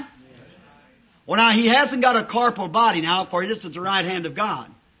that right? Well, now, He hasn't got a corporal body now, for this is the right hand of God.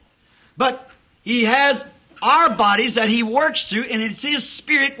 But He has our bodies that He works through, and it's His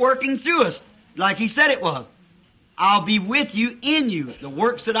Spirit working through us, like He said it was. I'll be with you, in you. The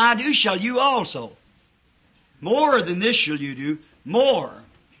works that I do shall you also. More than this shall you do, more.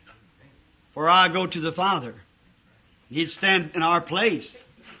 For I go to the Father. He'd stand in our place,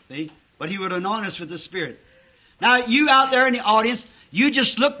 see? But He would anoint us with the Spirit. Now, you out there in the audience, you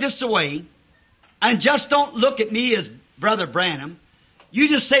just look this way, and just don't look at me as Brother Branham. You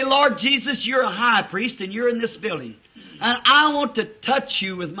just say, Lord Jesus, you're a high priest, and you're in this building. And I want to touch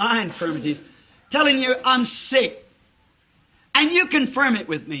you with my infirmities, telling you I'm sick. And you confirm it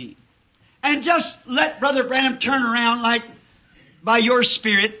with me. And just let Brother Branham turn around like by your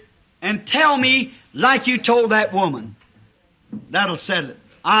Spirit and tell me like you told that woman. That'll settle it.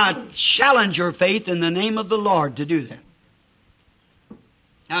 I challenge your faith in the name of the Lord to do that.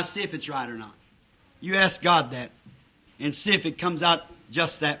 Now see if it's right or not. You ask God that and see if it comes out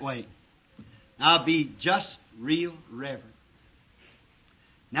just that way. Now be just real reverent.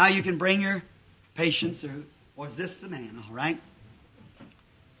 Now you can bring your patients, or is this the man? All right.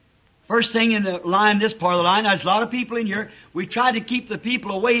 First thing in the line, this part of the line, there's a lot of people in here. We tried to keep the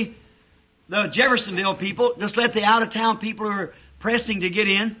people away, the Jeffersonville people, just let the out-of-town people who are pressing to get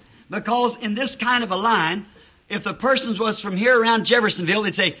in. Because in this kind of a line, if the person was from here around Jeffersonville,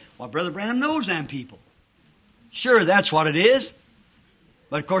 they'd say, well, Brother Branham knows them people. Sure, that's what it is.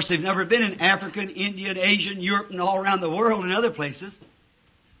 But of course, they've never been in Africa, and India, and Asia, and Europe, and all around the world and other places.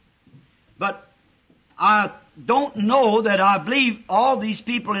 But I don't know that I believe all these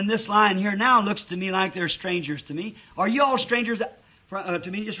people in this line here now looks to me like they're strangers to me. Are you all strangers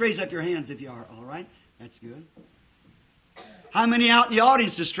to me? Just raise up your hands if you are. All right? That's good. How many out in the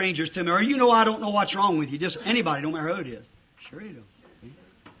audience are strangers to me? Or you know I don't know what's wrong with you. Just anybody, no matter who it is. Sure you do.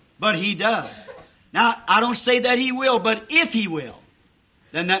 But He does. Now, I don't say that He will, but if He will,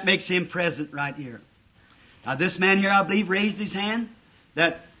 then that makes Him present right here. Now, this man here, I believe, raised his hand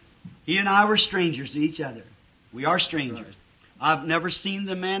that he and I were strangers to each other. We are strangers. I've never seen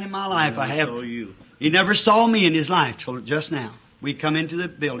the man in my life. I have. He never saw me in his life till just now. We come into the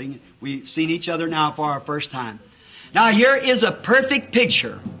building. We've seen each other now for our first time. Now, here is a perfect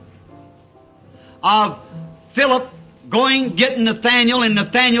picture of Philip getting Nathaniel, and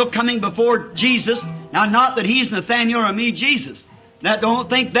Nathaniel coming before Jesus. Now, not that he's Nathaniel or me, Jesus. Now, don't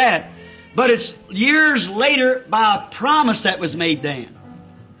think that. But it's years later by a promise that was made then.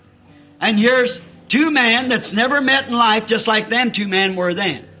 And here's two men that's never met in life just like them two men were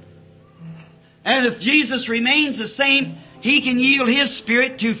then. And if Jesus remains the same, He can yield His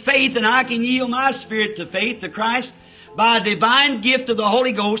Spirit to faith, and I can yield my spirit to faith, to Christ. By a divine gift of the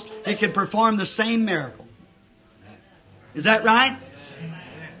Holy Ghost, He can perform the same miracle. Is that right?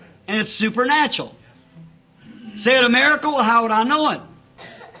 And it's supernatural. Say it a miracle, well, how would I know it?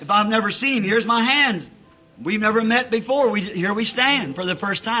 If I've never seen Him, here's my hands. We've never met before. Here we stand for the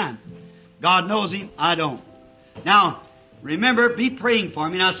first time. God knows Him, I don't. Now, remember, be praying for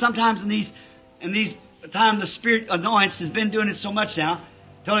me. Now, sometimes in these times the Spirit anoints has been doing it so much now,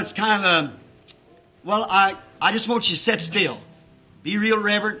 till it's kind of I just want you to sit still. Be real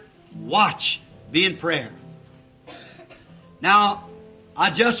reverent. Watch. Be in prayer. Now, I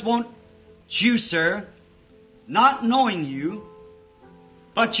just want you, sir, not knowing you,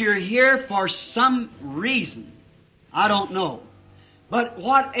 but you're here for some reason. I don't know. But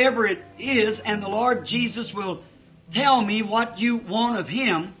whatever it is, and the Lord Jesus will tell me what you want of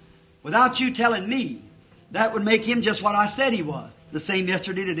Him without you telling me, that would make Him just what I said He was. The same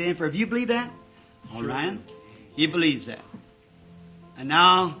yesterday, today, and forever. You believe that? All right. He believes that. And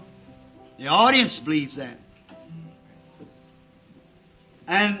now, the audience believes that.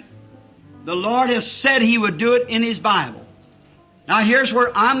 And the Lord has said He would do it in His Bible. Now here's where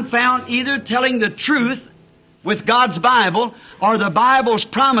I'm found either telling the truth with God's Bible, or the Bible's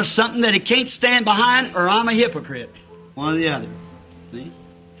promised something that it can't stand behind, or I'm a hypocrite. One or the other. See?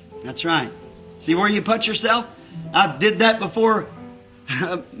 That's right. See where you put yourself? I did that before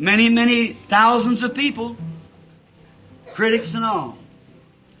many, many thousands of people. Critics and all.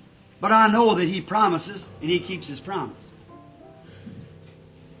 But I know that He promises, and He keeps His promise.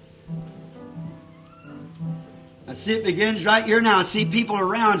 I see it begins right here now. I see people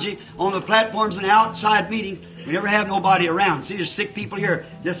around you on the platforms and outside meetings. We never have nobody around. See, there's sick people here.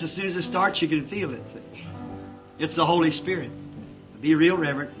 Just as soon as it starts, you can feel it. It's the Holy Spirit. Be real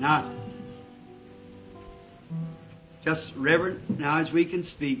reverent. Now, just reverent now as we can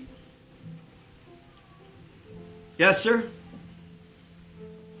speak. Yes, sir?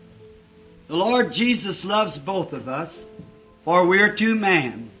 The Lord Jesus loves both of us, for we are two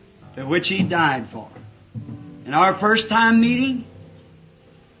men, to which He died for. In our first time meeting,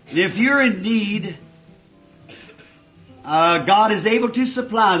 and if you're in need, God is able to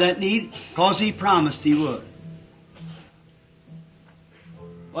supply that need because He promised He would.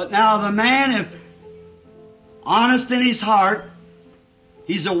 But now the man, if honest in his heart,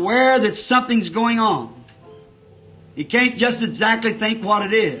 he's aware that something's going on. He can't just exactly think what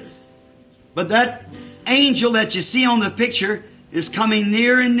it is. But that angel that you see on the picture is coming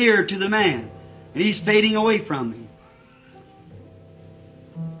near and near to the man. And he's fading away from me.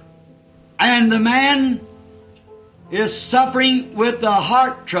 And the man is suffering with the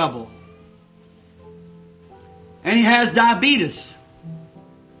heart trouble. And he has diabetes.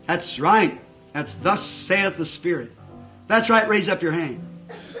 That's right. That's thus saith the Spirit. That's right. Raise up your hand.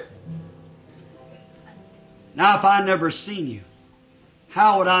 Now, if I never seen you,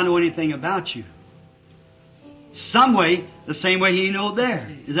 how would I know anything about you? Some way, the same way He knew there.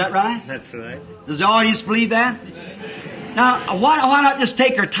 Is that right? That's right. Does the audience believe that? Now, why not just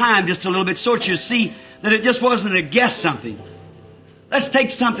take our time just a little bit so that you see that it just wasn't a guess something. Let's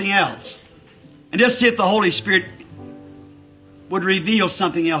take something else and just see if the Holy Spirit would reveal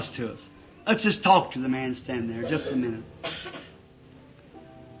something else to us. Let's just talk to the man standing there just a minute.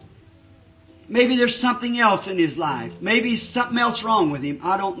 maybe there's something else in his life. Maybe something else wrong with him.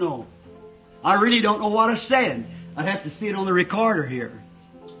 I don't know. I really don't know what I said. I'd have to see it on the recorder here.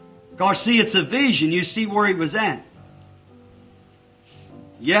 Because see, it's a vision. You see where he was at.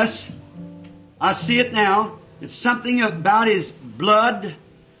 Yes, I see it now. It's something about his blood.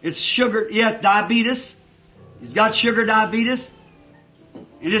 It's sugar. Yes, diabetes. He's got sugar diabetes.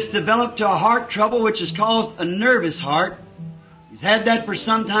 And it's developed to a heart trouble which has caused a nervous heart. He's had that for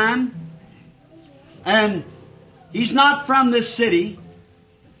some time. And he's not from this city,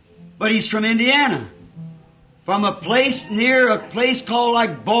 but he's from Indiana. From a place near a place called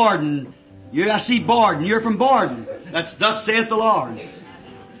like Borden. I see Borden. You're from Borden. That's thus saith the Lord.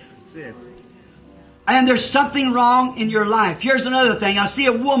 That's it. And there's something wrong in your life. Here's another thing. I see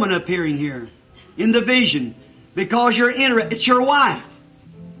a woman appearing here in the vision because you're interested. It's your wife.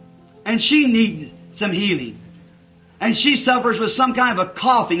 And she needs some healing. And she suffers with some kind of a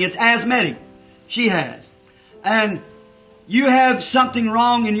coughing. It's asthmatic. She has. And you have something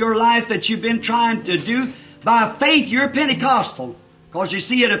wrong in your life that you've been trying to do. By faith, you're Pentecostal. Because you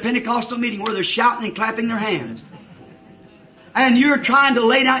see at a Pentecostal meeting where they're shouting and clapping their hands. And you're trying to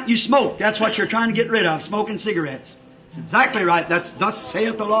lay down, you smoke. That's what you're trying to get rid of, smoking cigarettes. That's exactly right. That's thus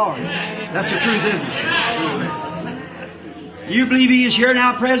saith the Lord. That's the truth, isn't it? You believe He is here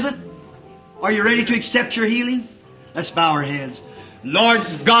now present? Are you ready to accept your healing? Let's bow our heads.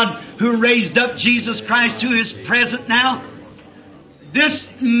 Lord God, who raised up Jesus Christ, who is present now,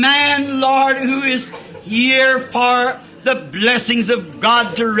 this man, Lord, who is here for the blessings of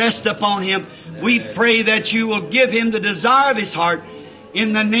God to rest upon him, we pray that you will give him the desire of his heart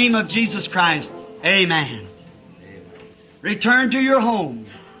in the name of Jesus Christ. Amen. Return to your home.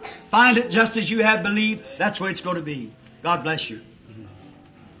 Find it just as you have believed. That's where it's going to be. God bless you.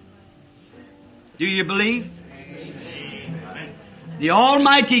 Do you believe? The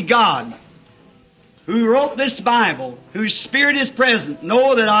Almighty God, who wrote this Bible, whose Spirit is present,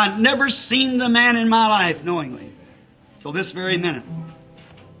 know that I've never seen the man in my life knowingly till this very minute.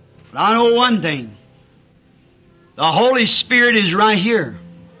 But I know one thing. The Holy Spirit is right here.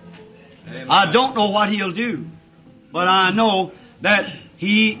 Amen. I don't know what He'll do, but I know that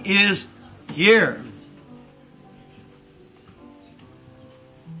He is here.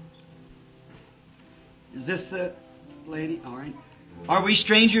 Is this the lady? All right. Are we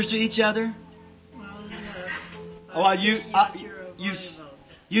strangers to each other? Well,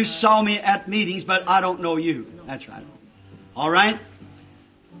 you saw me at meetings, but I don't know you. That's right. All right.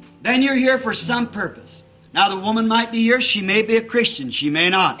 Then you're here for some purpose. Now the woman might be here. She may be a Christian. She may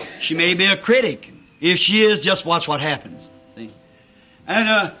not. She may be a critic. If she is, just watch what happens. See?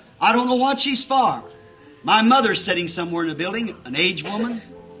 And I don't know what she's for. My mother's sitting somewhere in the building, an aged woman.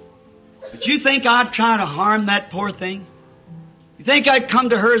 But you think I'd try to harm that poor thing? You think I'd come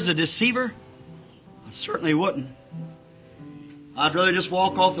to her as a deceiver? I certainly wouldn't. I'd rather just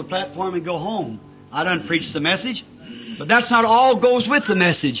walk off the platform and go home. I done preached the message. But that's not all goes with the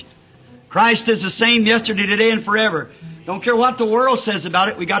message. Christ is the same yesterday, today, and forever. Don't care what the world says about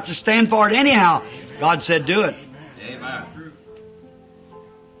it. We got to stand for it anyhow. God said do it. Amen.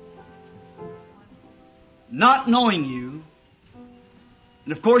 Not knowing you,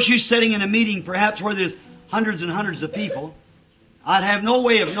 and of course you sitting in a meeting perhaps where there's hundreds and hundreds of people, I'd have no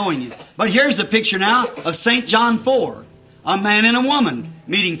way of knowing you. But here's a picture now of St. John 4. A man and a woman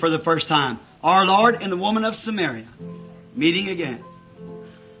meeting for the first time. Our Lord and the woman of Samaria meeting again.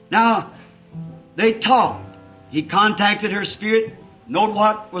 Now, they talked. He contacted her spirit, noted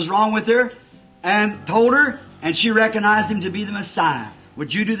what was wrong with her, and told her, and she recognized him to be the Messiah.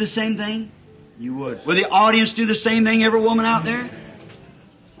 Would you do the same thing? You would. Will the audience do the same thing, every woman out there?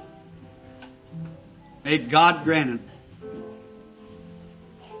 May God grant it.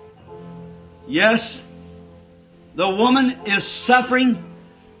 Yes, the woman is suffering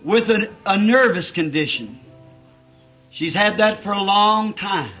with a nervous condition. She's had that for a long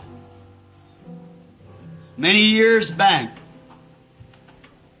time. Many years back.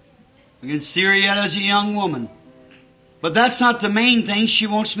 We can see her yet as a young woman. But that's not the main thing she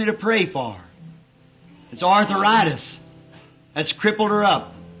wants me to pray for. It's arthritis that's crippled her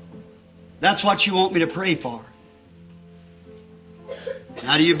up. That's what you want me to pray for.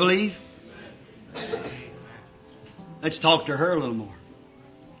 Now, do you believe? Let's talk to her a little more.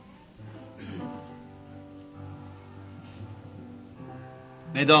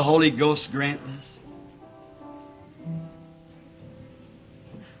 May the Holy Ghost grant this.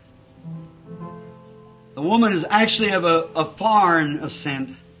 The woman is actually of a foreign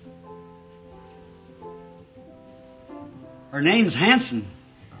ascent. Her name's Hansen.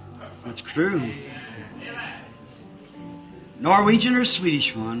 That's true. Norwegian or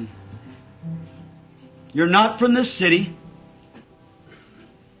Swedish one. You're not from this city.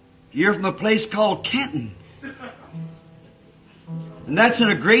 You're from a place called Kenton. And that's in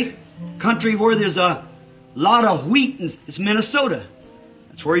a great country where there's a lot of wheat. It's Minnesota.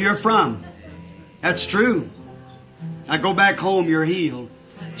 That's where you're from. That's true. Now go back home, you're healed.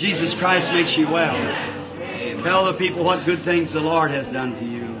 Jesus Christ makes you well. Tell the people what good things the Lord has done to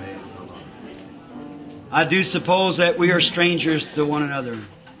you. I do suppose that we are strangers to one another.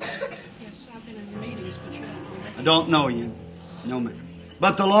 Yes, I've been in meetings, but you don't know. I don't know you. No, ma'am.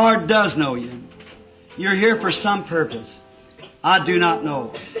 But the Lord does know you. You're here for some purpose. I do not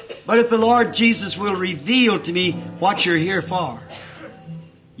know. But if the Lord Jesus will reveal to me what you're here for,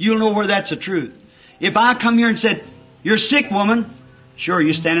 you'll know where that's the truth. If I come here and said, "You're sick, woman," sure,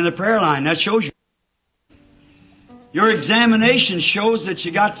 you stand in the prayer line. That shows you. Your examination shows that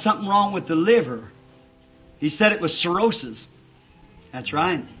you got something wrong with the liver. He said it was cirrhosis. That's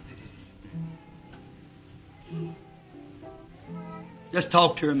right. Just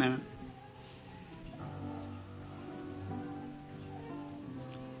talk to her a minute.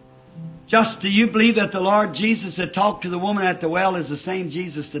 Just, do you believe that the Lord Jesus that talked to the woman at the well is the same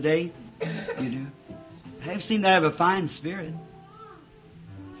Jesus today? You do. They seem to have a fine spirit.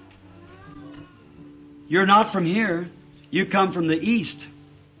 You're not from here. You come from the east.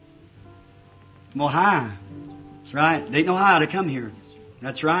 From Ohio. That's right. They know how to come here.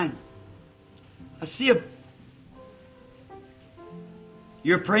 That's right. I see a...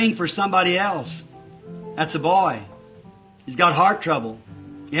 You're praying for somebody else. That's a boy. He's got heart trouble.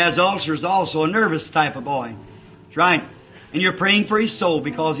 He has ulcers also, a nervous type of boy. That's right. And you're praying for his soul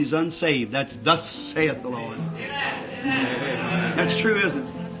because he's unsaved. That's thus saith the Lord. That's true, isn't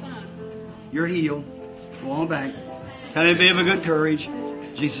it? You're healed. Go on back. Can it be of a good courage?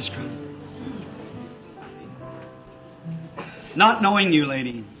 Jesus Christ. Not knowing you,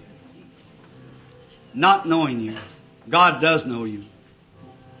 lady. Not knowing you. God does know you.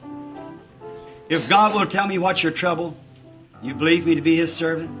 If God will tell me what's your trouble, you believe me to be His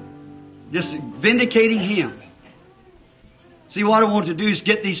servant? Just vindicating Him. See, what I want to do is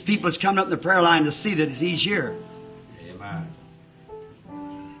get these people that's coming up in the prayer line to see that He's here. Amen.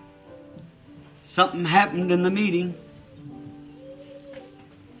 Something happened in the meeting.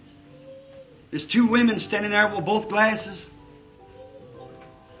 There's two women standing there with both glasses.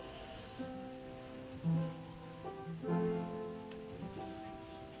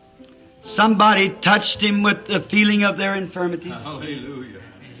 Somebody touched him with the feeling of their infirmities. Hallelujah.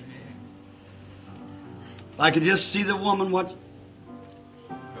 If I could just see the woman, what?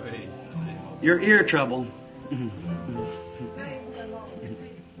 Praise. Your ear trouble.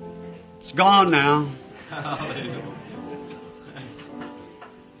 It's gone now. Hallelujah.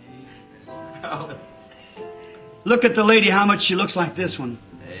 Look at the lady, how much she looks like this one.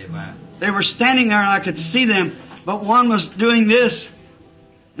 Amen. They were standing there and I could see them, but one was doing this,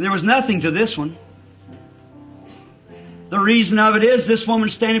 and there was nothing to this one. The reason of it is this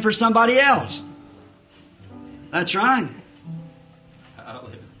woman's standing for somebody else. That's right.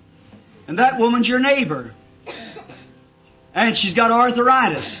 Hallelujah. And that woman's your neighbor. And she's got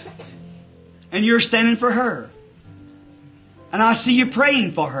arthritis. And you're standing for her. And I see you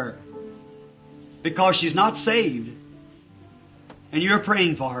praying for her. Because she's not saved. And you're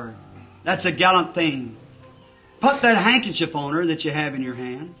praying for her. That's a gallant thing. Put that handkerchief on her that you have in your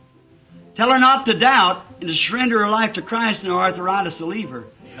hand. Tell her not to doubt and to surrender her life to Christ, and her arthritis will leave her.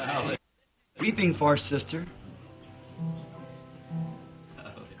 Hallelujah. Weeping for her, sister.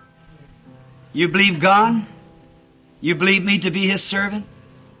 You believe God? You believe me to be His servant?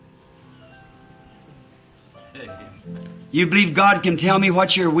 You believe God can tell me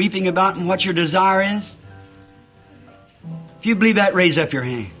what you're weeping about and what your desire is? If you believe that, raise up your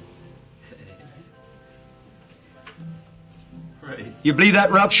hand. Praise. You believe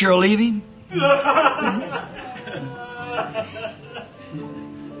that rupture will leave him?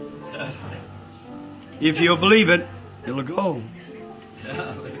 If you'll believe it, it'll go.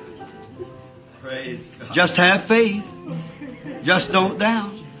 Hallelujah. Praise God. Just have faith. Just don't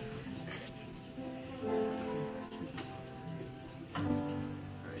doubt.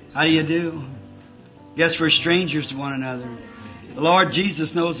 How do you do? Guess we're strangers to one another. The Lord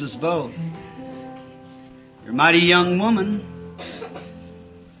Jesus knows us both. You're a mighty young woman.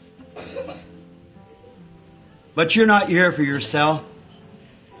 But you're not here for yourself.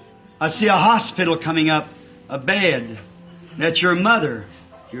 I see a hospital coming up, a bed. That's your mother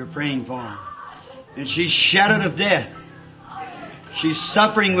you're praying for. And she's shadowed of death. She's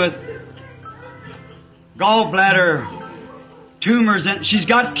suffering with gallbladder tumors, and she's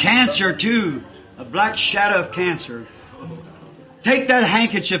got cancer too. A black shadow of cancer. Take that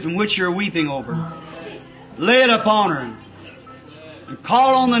handkerchief in which you're weeping over. Lay it upon her. And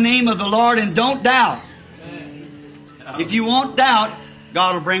call on the name of the Lord and don't doubt. If you won't doubt,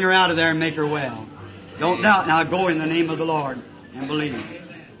 God will bring her out of there and make her well. Don't doubt. Now go in the name of the Lord and believe.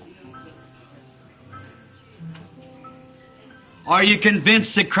 Are you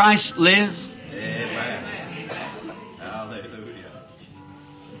convinced that Christ lives? Amen. Hallelujah.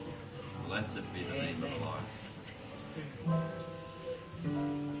 Blessed be the name of the Lord.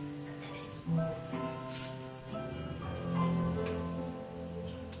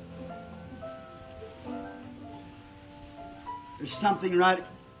 There's something right.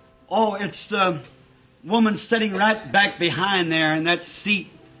 Oh, it's the woman sitting right back behind there in that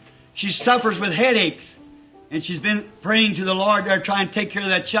seat. She suffers with headaches. And she's been praying to the Lord there trying to take care of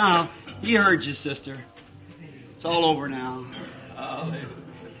that child. He heard you, sister. It's all over now. Hallelujah.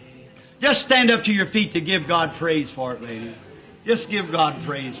 Just stand up to your feet to give God praise for it, lady. Just give God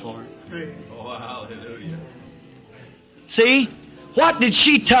praise for it. Oh, hallelujah. See? What did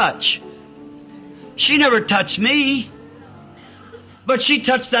she touch? She never touched me. But she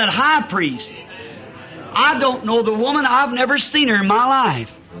touched that high priest. I don't know the woman. I've never seen her in my life.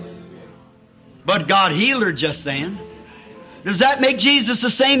 But God healed her just then. Does that make Jesus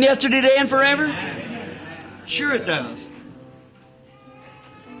the same yesterday, today, and forever? Sure it does.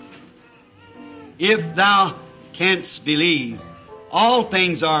 If thou canst believe, all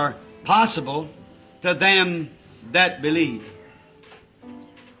things are possible to them that believe.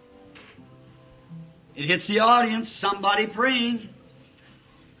 It hits the audience, somebody praying.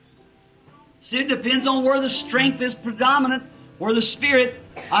 See, it depends on where the strength is predominant, where the Spirit.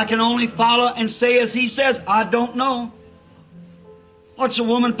 I can only follow and say as He says. I don't know. What's a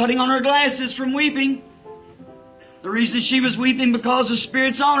woman putting on her glasses from weeping? The reason she was weeping because the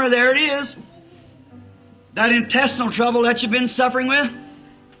Spirit's on her. There it is. That intestinal trouble that you've been suffering with.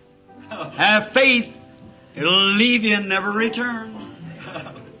 Have faith. It'll leave you and never return.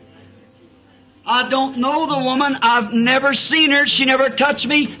 I don't know the woman. I've never seen her. She never touched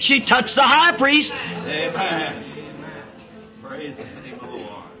me. She touched the high priest. Amen. Praise the name of the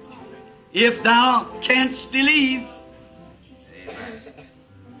Lord. If thou canst believe. Amen.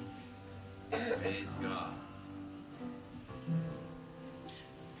 Praise God.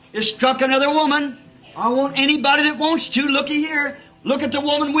 It struck another woman. I want anybody that wants to, looky here. Look at the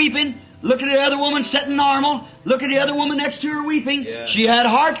woman weeping. Look at the other woman sitting normal. Look at the other woman next to her weeping. Yeah. She had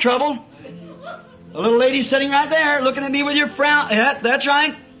heart trouble. A little lady sitting right there looking at me with your frown. Yeah, that's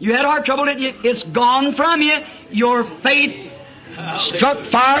right. You had heart trouble, didn't you? It's gone from you. Your faith struck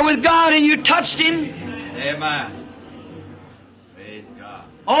fire with God and you touched Him. Amen. Praise God.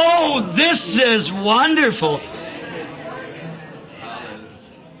 Oh, this is wonderful. Hallelujah.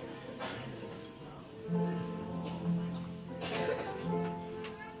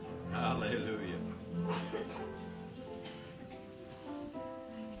 Hallelujah.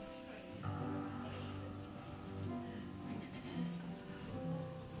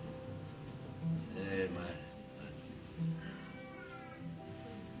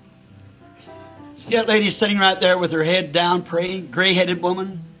 See that lady sitting right there with her head down praying, gray-headed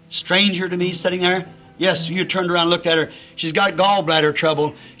woman, stranger to me sitting there? Yes, you turned around and looked at her. She's got gallbladder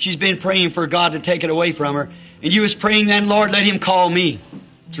trouble. She's been praying for God to take it away from her. And you was praying then, Lord, let Him call me.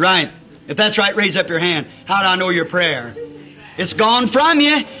 That's right. If that's right, raise up your hand. How do I know your prayer? It's gone from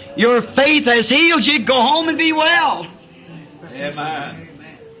you. Your faith has healed you. Go home and be well. Amen.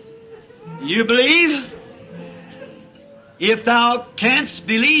 You believe? If thou canst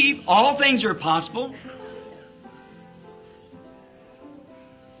believe, all things are possible.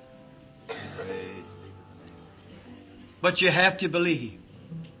 Praise. But you have to believe.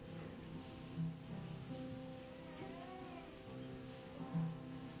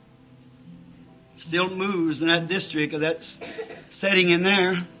 Still moves in that district of that setting in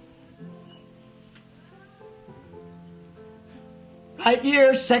there. Right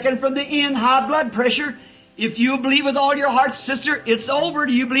here, second from the end, high blood pressure. If you believe with all your heart, sister, it's over.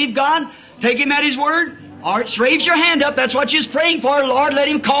 Do you believe God? Take Him at His word. All right, raise your hand up. That's what you're praying for. Lord, let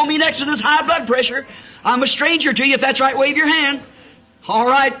Him call me next to this high blood pressure. I'm a stranger to you. If that's right, wave your hand. All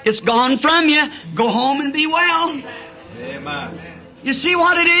right, it's gone from you. Go home and be well. Amen. You see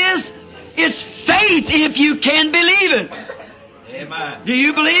what it is? It's faith if you can believe it. Amen. Do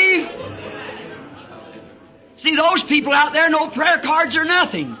you believe? See, those people out there, no prayer cards or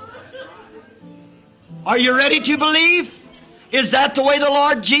nothing. Are you ready to believe? Is that the way the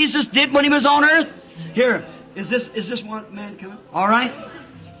Lord Jesus did when He was on earth? Here, is this one man coming? All right.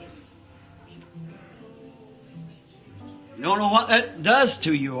 You don't know what that does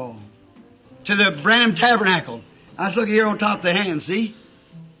to you all. To the Branham Tabernacle. I was looking here on top of the hand, see?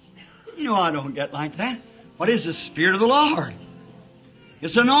 You know I don't get like that. What is the Spirit of the Lord?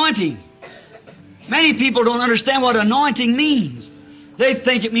 It's anointing. Many people don't understand what anointing means. They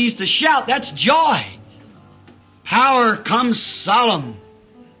think it means to shout. That's joy. Power comes solemn.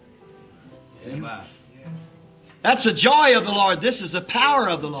 Amen. That's the joy of the Lord. This is the power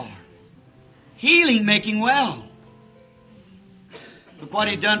of the Lord. Healing, making well. Look what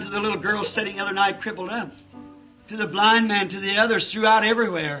He done to the little girl sitting the other night crippled up. To the blind man, to the others throughout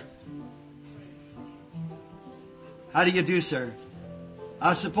everywhere. How do you do, sir?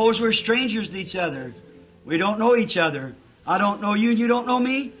 I suppose we're strangers to each other. We don't know each other. I don't know you and you don't know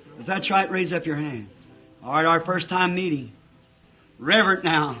me. If that's right, raise up your hand. All right, our first time meeting. Reverend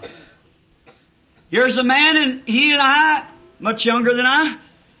now. Here's a man and he and I, much younger than I,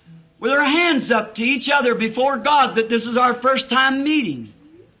 with our hands up to each other before God that this is our first time meeting.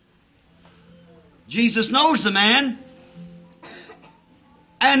 Jesus knows the man.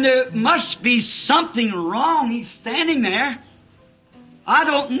 And there must be something wrong. He's standing there. I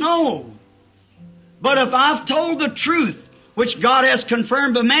don't know. But if I've told the truth, which God has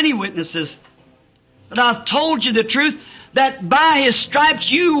confirmed by many witnesses, that I've told you the truth, that by His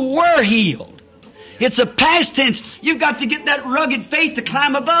stripes you were healed. It's a past tense. You've got to get that rugged faith to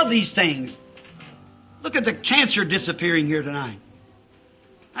climb above these things. Look at the cancer disappearing here tonight.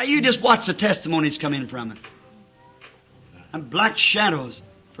 Now you just watch the testimonies come in from it. And black shadows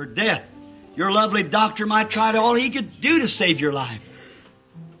for death. Your lovely doctor might try all he could do to save your life.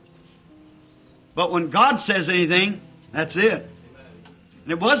 But when God says anything, that's it.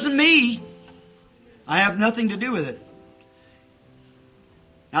 And it wasn't me. I have nothing to do with it.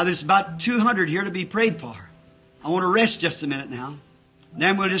 Now there's about 200 here to be prayed for. I want to rest just a minute now. And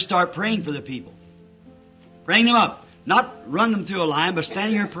then we'll just start praying for the people. Bring them up. Not run them through a line, but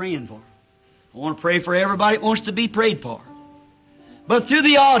stand here praying for them. I want to pray for everybody that wants to be prayed for. But through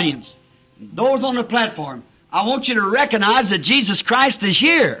the audience, those on the platform, I want you to recognize that Jesus Christ is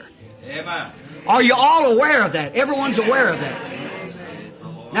here. Amen. Are you all aware of that? Everyone's aware of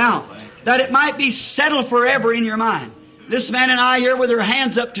that. Now, that it might be settled forever in your mind. This man and I here with our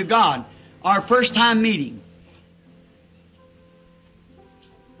hands up to God, our first time meeting.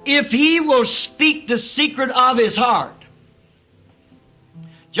 If He will speak the secret of His heart,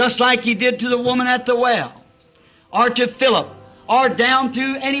 just like He did to the woman at the well, or to Philip, or down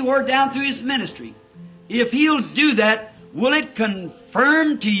through anywhere down through His ministry, if He'll do that, will it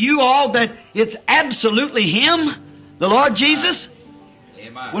confirm to you all that it's absolutely Him, the Lord Jesus?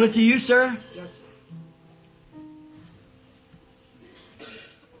 Amen. Will it to you, sir? Yes.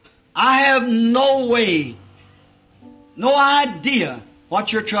 I have no way, no idea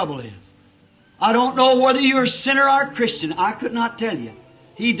what your trouble is. I don't know whether you're a sinner or a Christian. I could not tell you.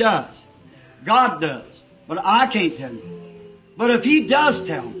 He does. God does. But I can't tell you. But if He does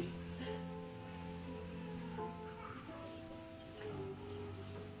tell me,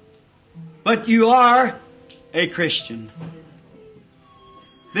 but you are a Christian.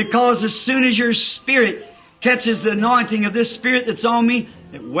 Because as soon as your spirit catches the anointing of this Spirit that's on me,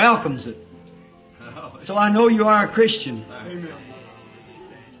 it welcomes it. So I know you are a Christian.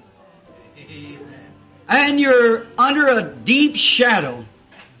 And you're under a deep shadow.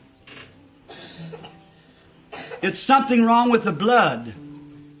 It's something wrong with the blood.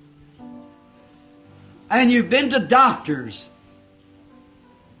 And you've been to doctors.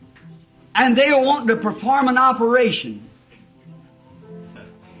 And they are wanting to perform an operation.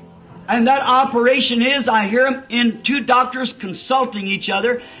 And that operation is, I hear them in two doctors consulting each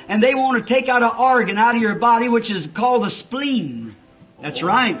other, and they want to take out an organ out of your body, which is called the spleen. That's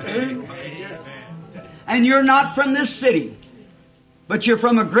right. And you're not from this city, but you're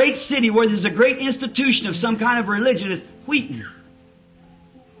from a great city where there's a great institution of some kind of religion. It's Wheaton.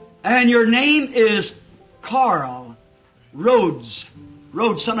 And your name is Carl Rhodes.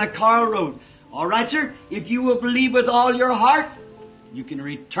 Rhodes, something like Carl Rhodes. All right, sir. If you will believe with all your heart, you can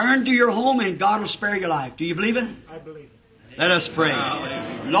return to your home and God will spare your life. Do you believe it? I believe it. Let us pray.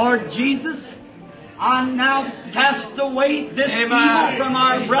 Lord Jesus, I now cast away this evil from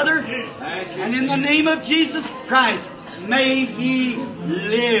our brother. And in the name of Jesus Christ, may he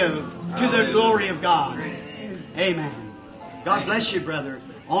live to the glory of God. Amen. God bless you, brother.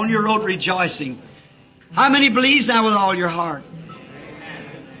 On your road rejoicing. How many believes now with all your heart?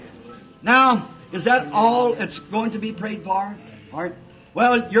 Now, is that all that's going to be prayed for? Or,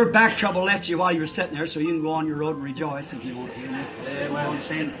 well, your back trouble left you while you were sitting there, so you can go on your road and rejoice if you want to. Well, I'm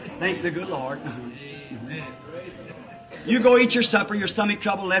saying, thank the good Lord. You go eat your supper. Your stomach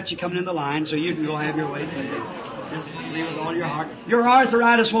trouble left you coming in the line, so you can go have your way. Just believe with all your heart. Your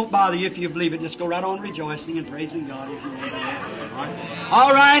arthritis won't bother you if you believe it. Just go right on rejoicing and praising God if you want to.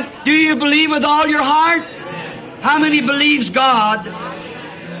 All right. Do you believe with all your heart? How many believes God?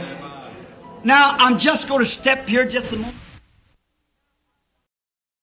 Now, I'm just going to step here just a moment.